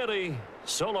Kansas City,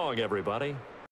 so long, everybody.